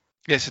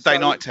 Yeah, it's a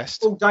day-night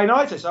test. All day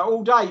night test. So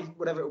all day,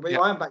 whatever it will be.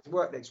 Yep. I am back to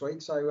work next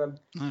week, so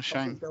no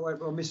shame.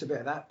 I'll miss a bit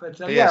of that. But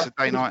it's a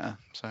day-nighter.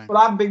 So. Well,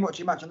 I haven't been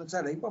watching much on the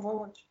telly. What have I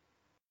watched?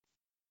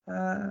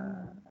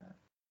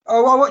 I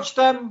watched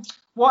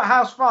White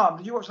House Farm.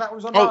 Did you watch that?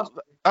 Was on last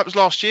week? That was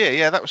last year.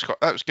 Yeah, that was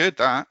good.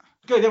 That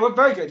good. They were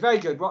very good, very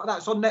good. Well,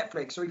 that's on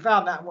Netflix, so we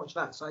found that and watched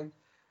that. So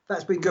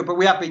that's been good. But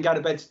we have been going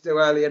to bed too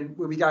early, and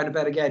we'll be going to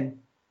bed again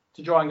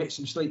to try and get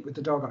some sleep with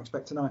the dog. I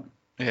expect tonight.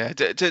 Yeah.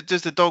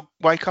 Does the dog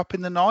wake up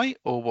in the night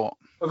or what?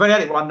 We've only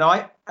had it one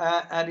night,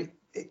 and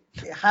it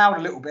howled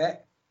a little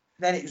bit.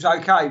 Then it was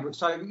okay, but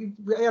so we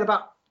had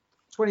about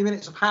 20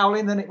 minutes of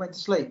howling, then it went to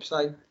sleep.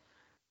 So.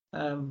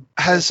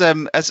 Has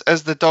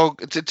the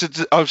dog?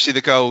 Obviously,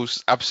 the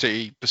girl's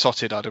absolutely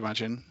besotted, I'd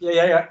imagine.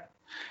 Yeah.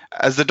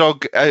 Has the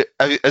dog?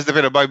 Has there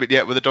been a moment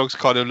yet where the dog's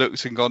kind of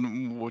looked and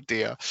gone, "Oh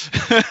dear"?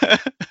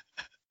 But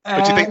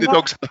do you think the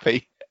dog's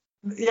happy?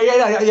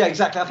 Yeah,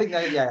 exactly. I think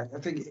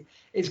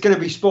it's going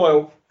to be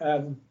spoiled.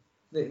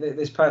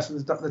 This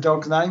person's the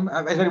dog's name.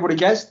 Has anybody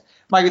guessed?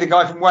 Maybe the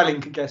guy from Welling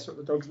could guess what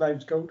the dog's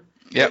name's called.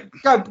 Yep.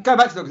 Go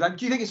back to the dog's name.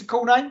 Do you think it's a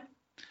cool name?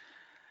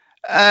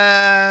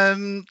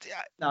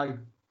 No.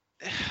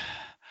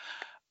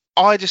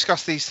 I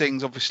discussed these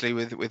things obviously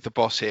with the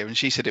boss here, and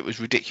she said it was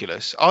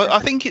ridiculous. I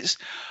think it's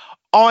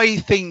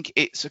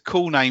a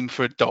cool name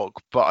for a dog,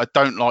 but I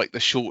don't like the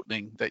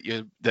shortening that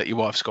your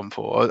wife's gone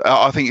for.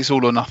 I think it's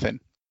all or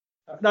nothing.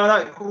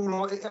 No.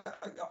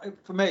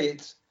 For me,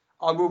 it's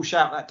I will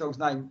shout that dog's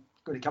name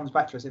when it comes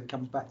back to us if it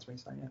comes back to me.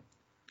 So yeah.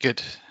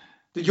 Good.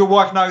 Did your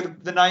wife know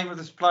the name of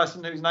this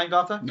person who's named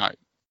after? No,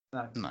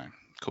 of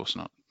course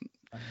not.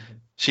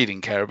 She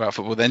didn't care about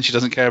football then. She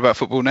doesn't care about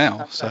football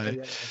now.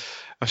 Absolutely,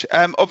 so,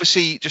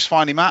 obviously, just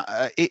finally,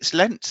 Matt, it's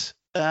Lent.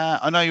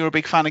 I know you're a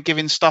big fan of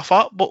giving stuff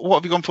up. What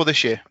have you gone for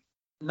this year?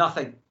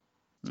 Nothing.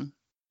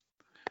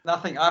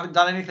 Nothing. I haven't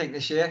done anything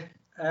this year.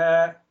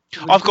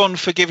 I've gone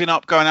for giving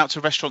up going out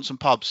to restaurants and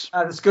pubs.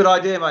 That's a good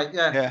idea, mate.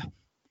 Yeah.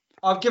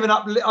 I've given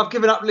up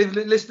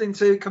listening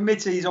to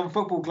committees on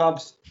football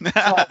clubs.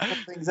 To put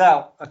things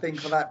out, I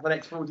think, for the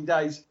next 40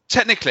 days.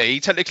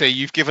 Technically,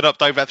 you've given up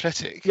Dover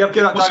Athletic. Yeah, I've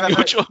given up Dover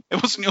Athletic.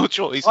 It wasn't your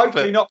choice.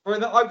 Hopefully not.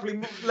 Hopefully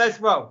less.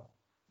 Well,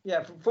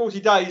 yeah, for 40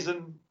 days,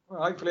 and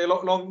hopefully a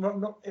lot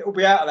long. It'll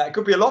be out of that. It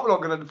could be a lot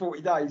longer than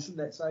 40 days, isn't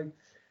it? So,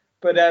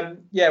 but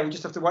we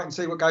just have to wait and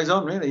see what goes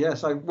on, really. Yeah.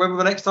 So when will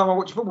the next time I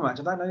watch a football match?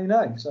 I don't really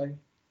know. So.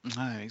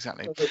 No,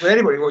 exactly. Will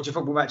anybody watch a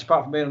football match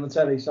apart from being on the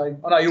telly? So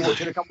I know you're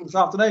watching a couple this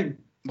afternoon.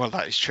 Well,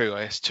 that is true.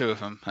 Yes, 2 of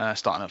them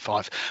starting at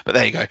 5. But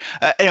there you go.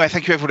 Anyway,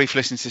 thank you everybody for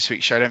listening to this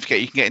week's show. Don't forget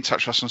you can get in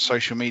touch with us on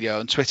social media,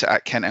 on Twitter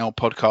at Kent L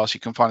Podcast.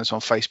 You can find us on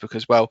Facebook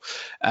as well.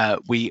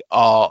 We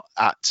are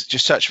at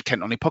just search for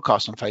Kent Only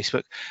Podcast on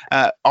Facebook.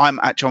 I'm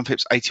at John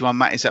Phipps 81.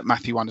 Matt is at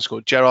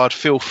Matthew_Gerard.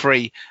 Feel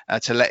free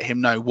to let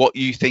him know what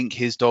you think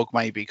his dog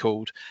may be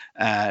called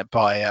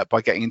by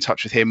getting in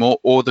touch with him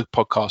or the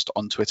podcast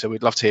on Twitter.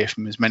 We'd love to hear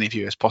from as many of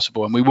you as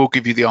possible, and we will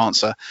give you the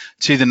answer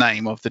to the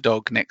name of the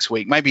dog next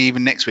week. Maybe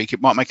even next week. It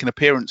might might make an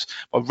appearance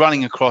by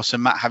running across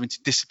and Matt having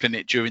to discipline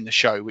it during the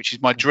show, which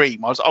is my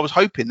dream. I was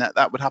hoping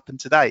that would happen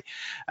today,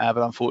 but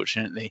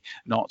unfortunately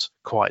not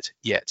quite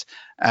yet.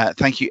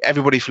 Thank you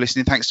everybody for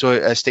listening. Thanks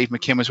to Steve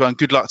McKim as well, and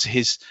good luck to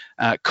his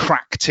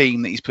crack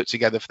team that he's put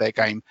together for their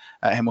game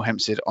at Hemel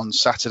Hempstead on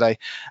Saturday.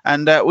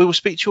 And we will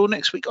speak to you all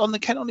next week on the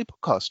Kent Only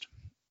podcast.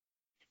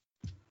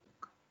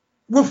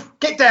 Woof!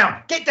 Get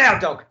down,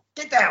 dog,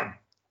 get down.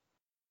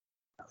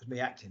 That was me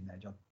acting there, John.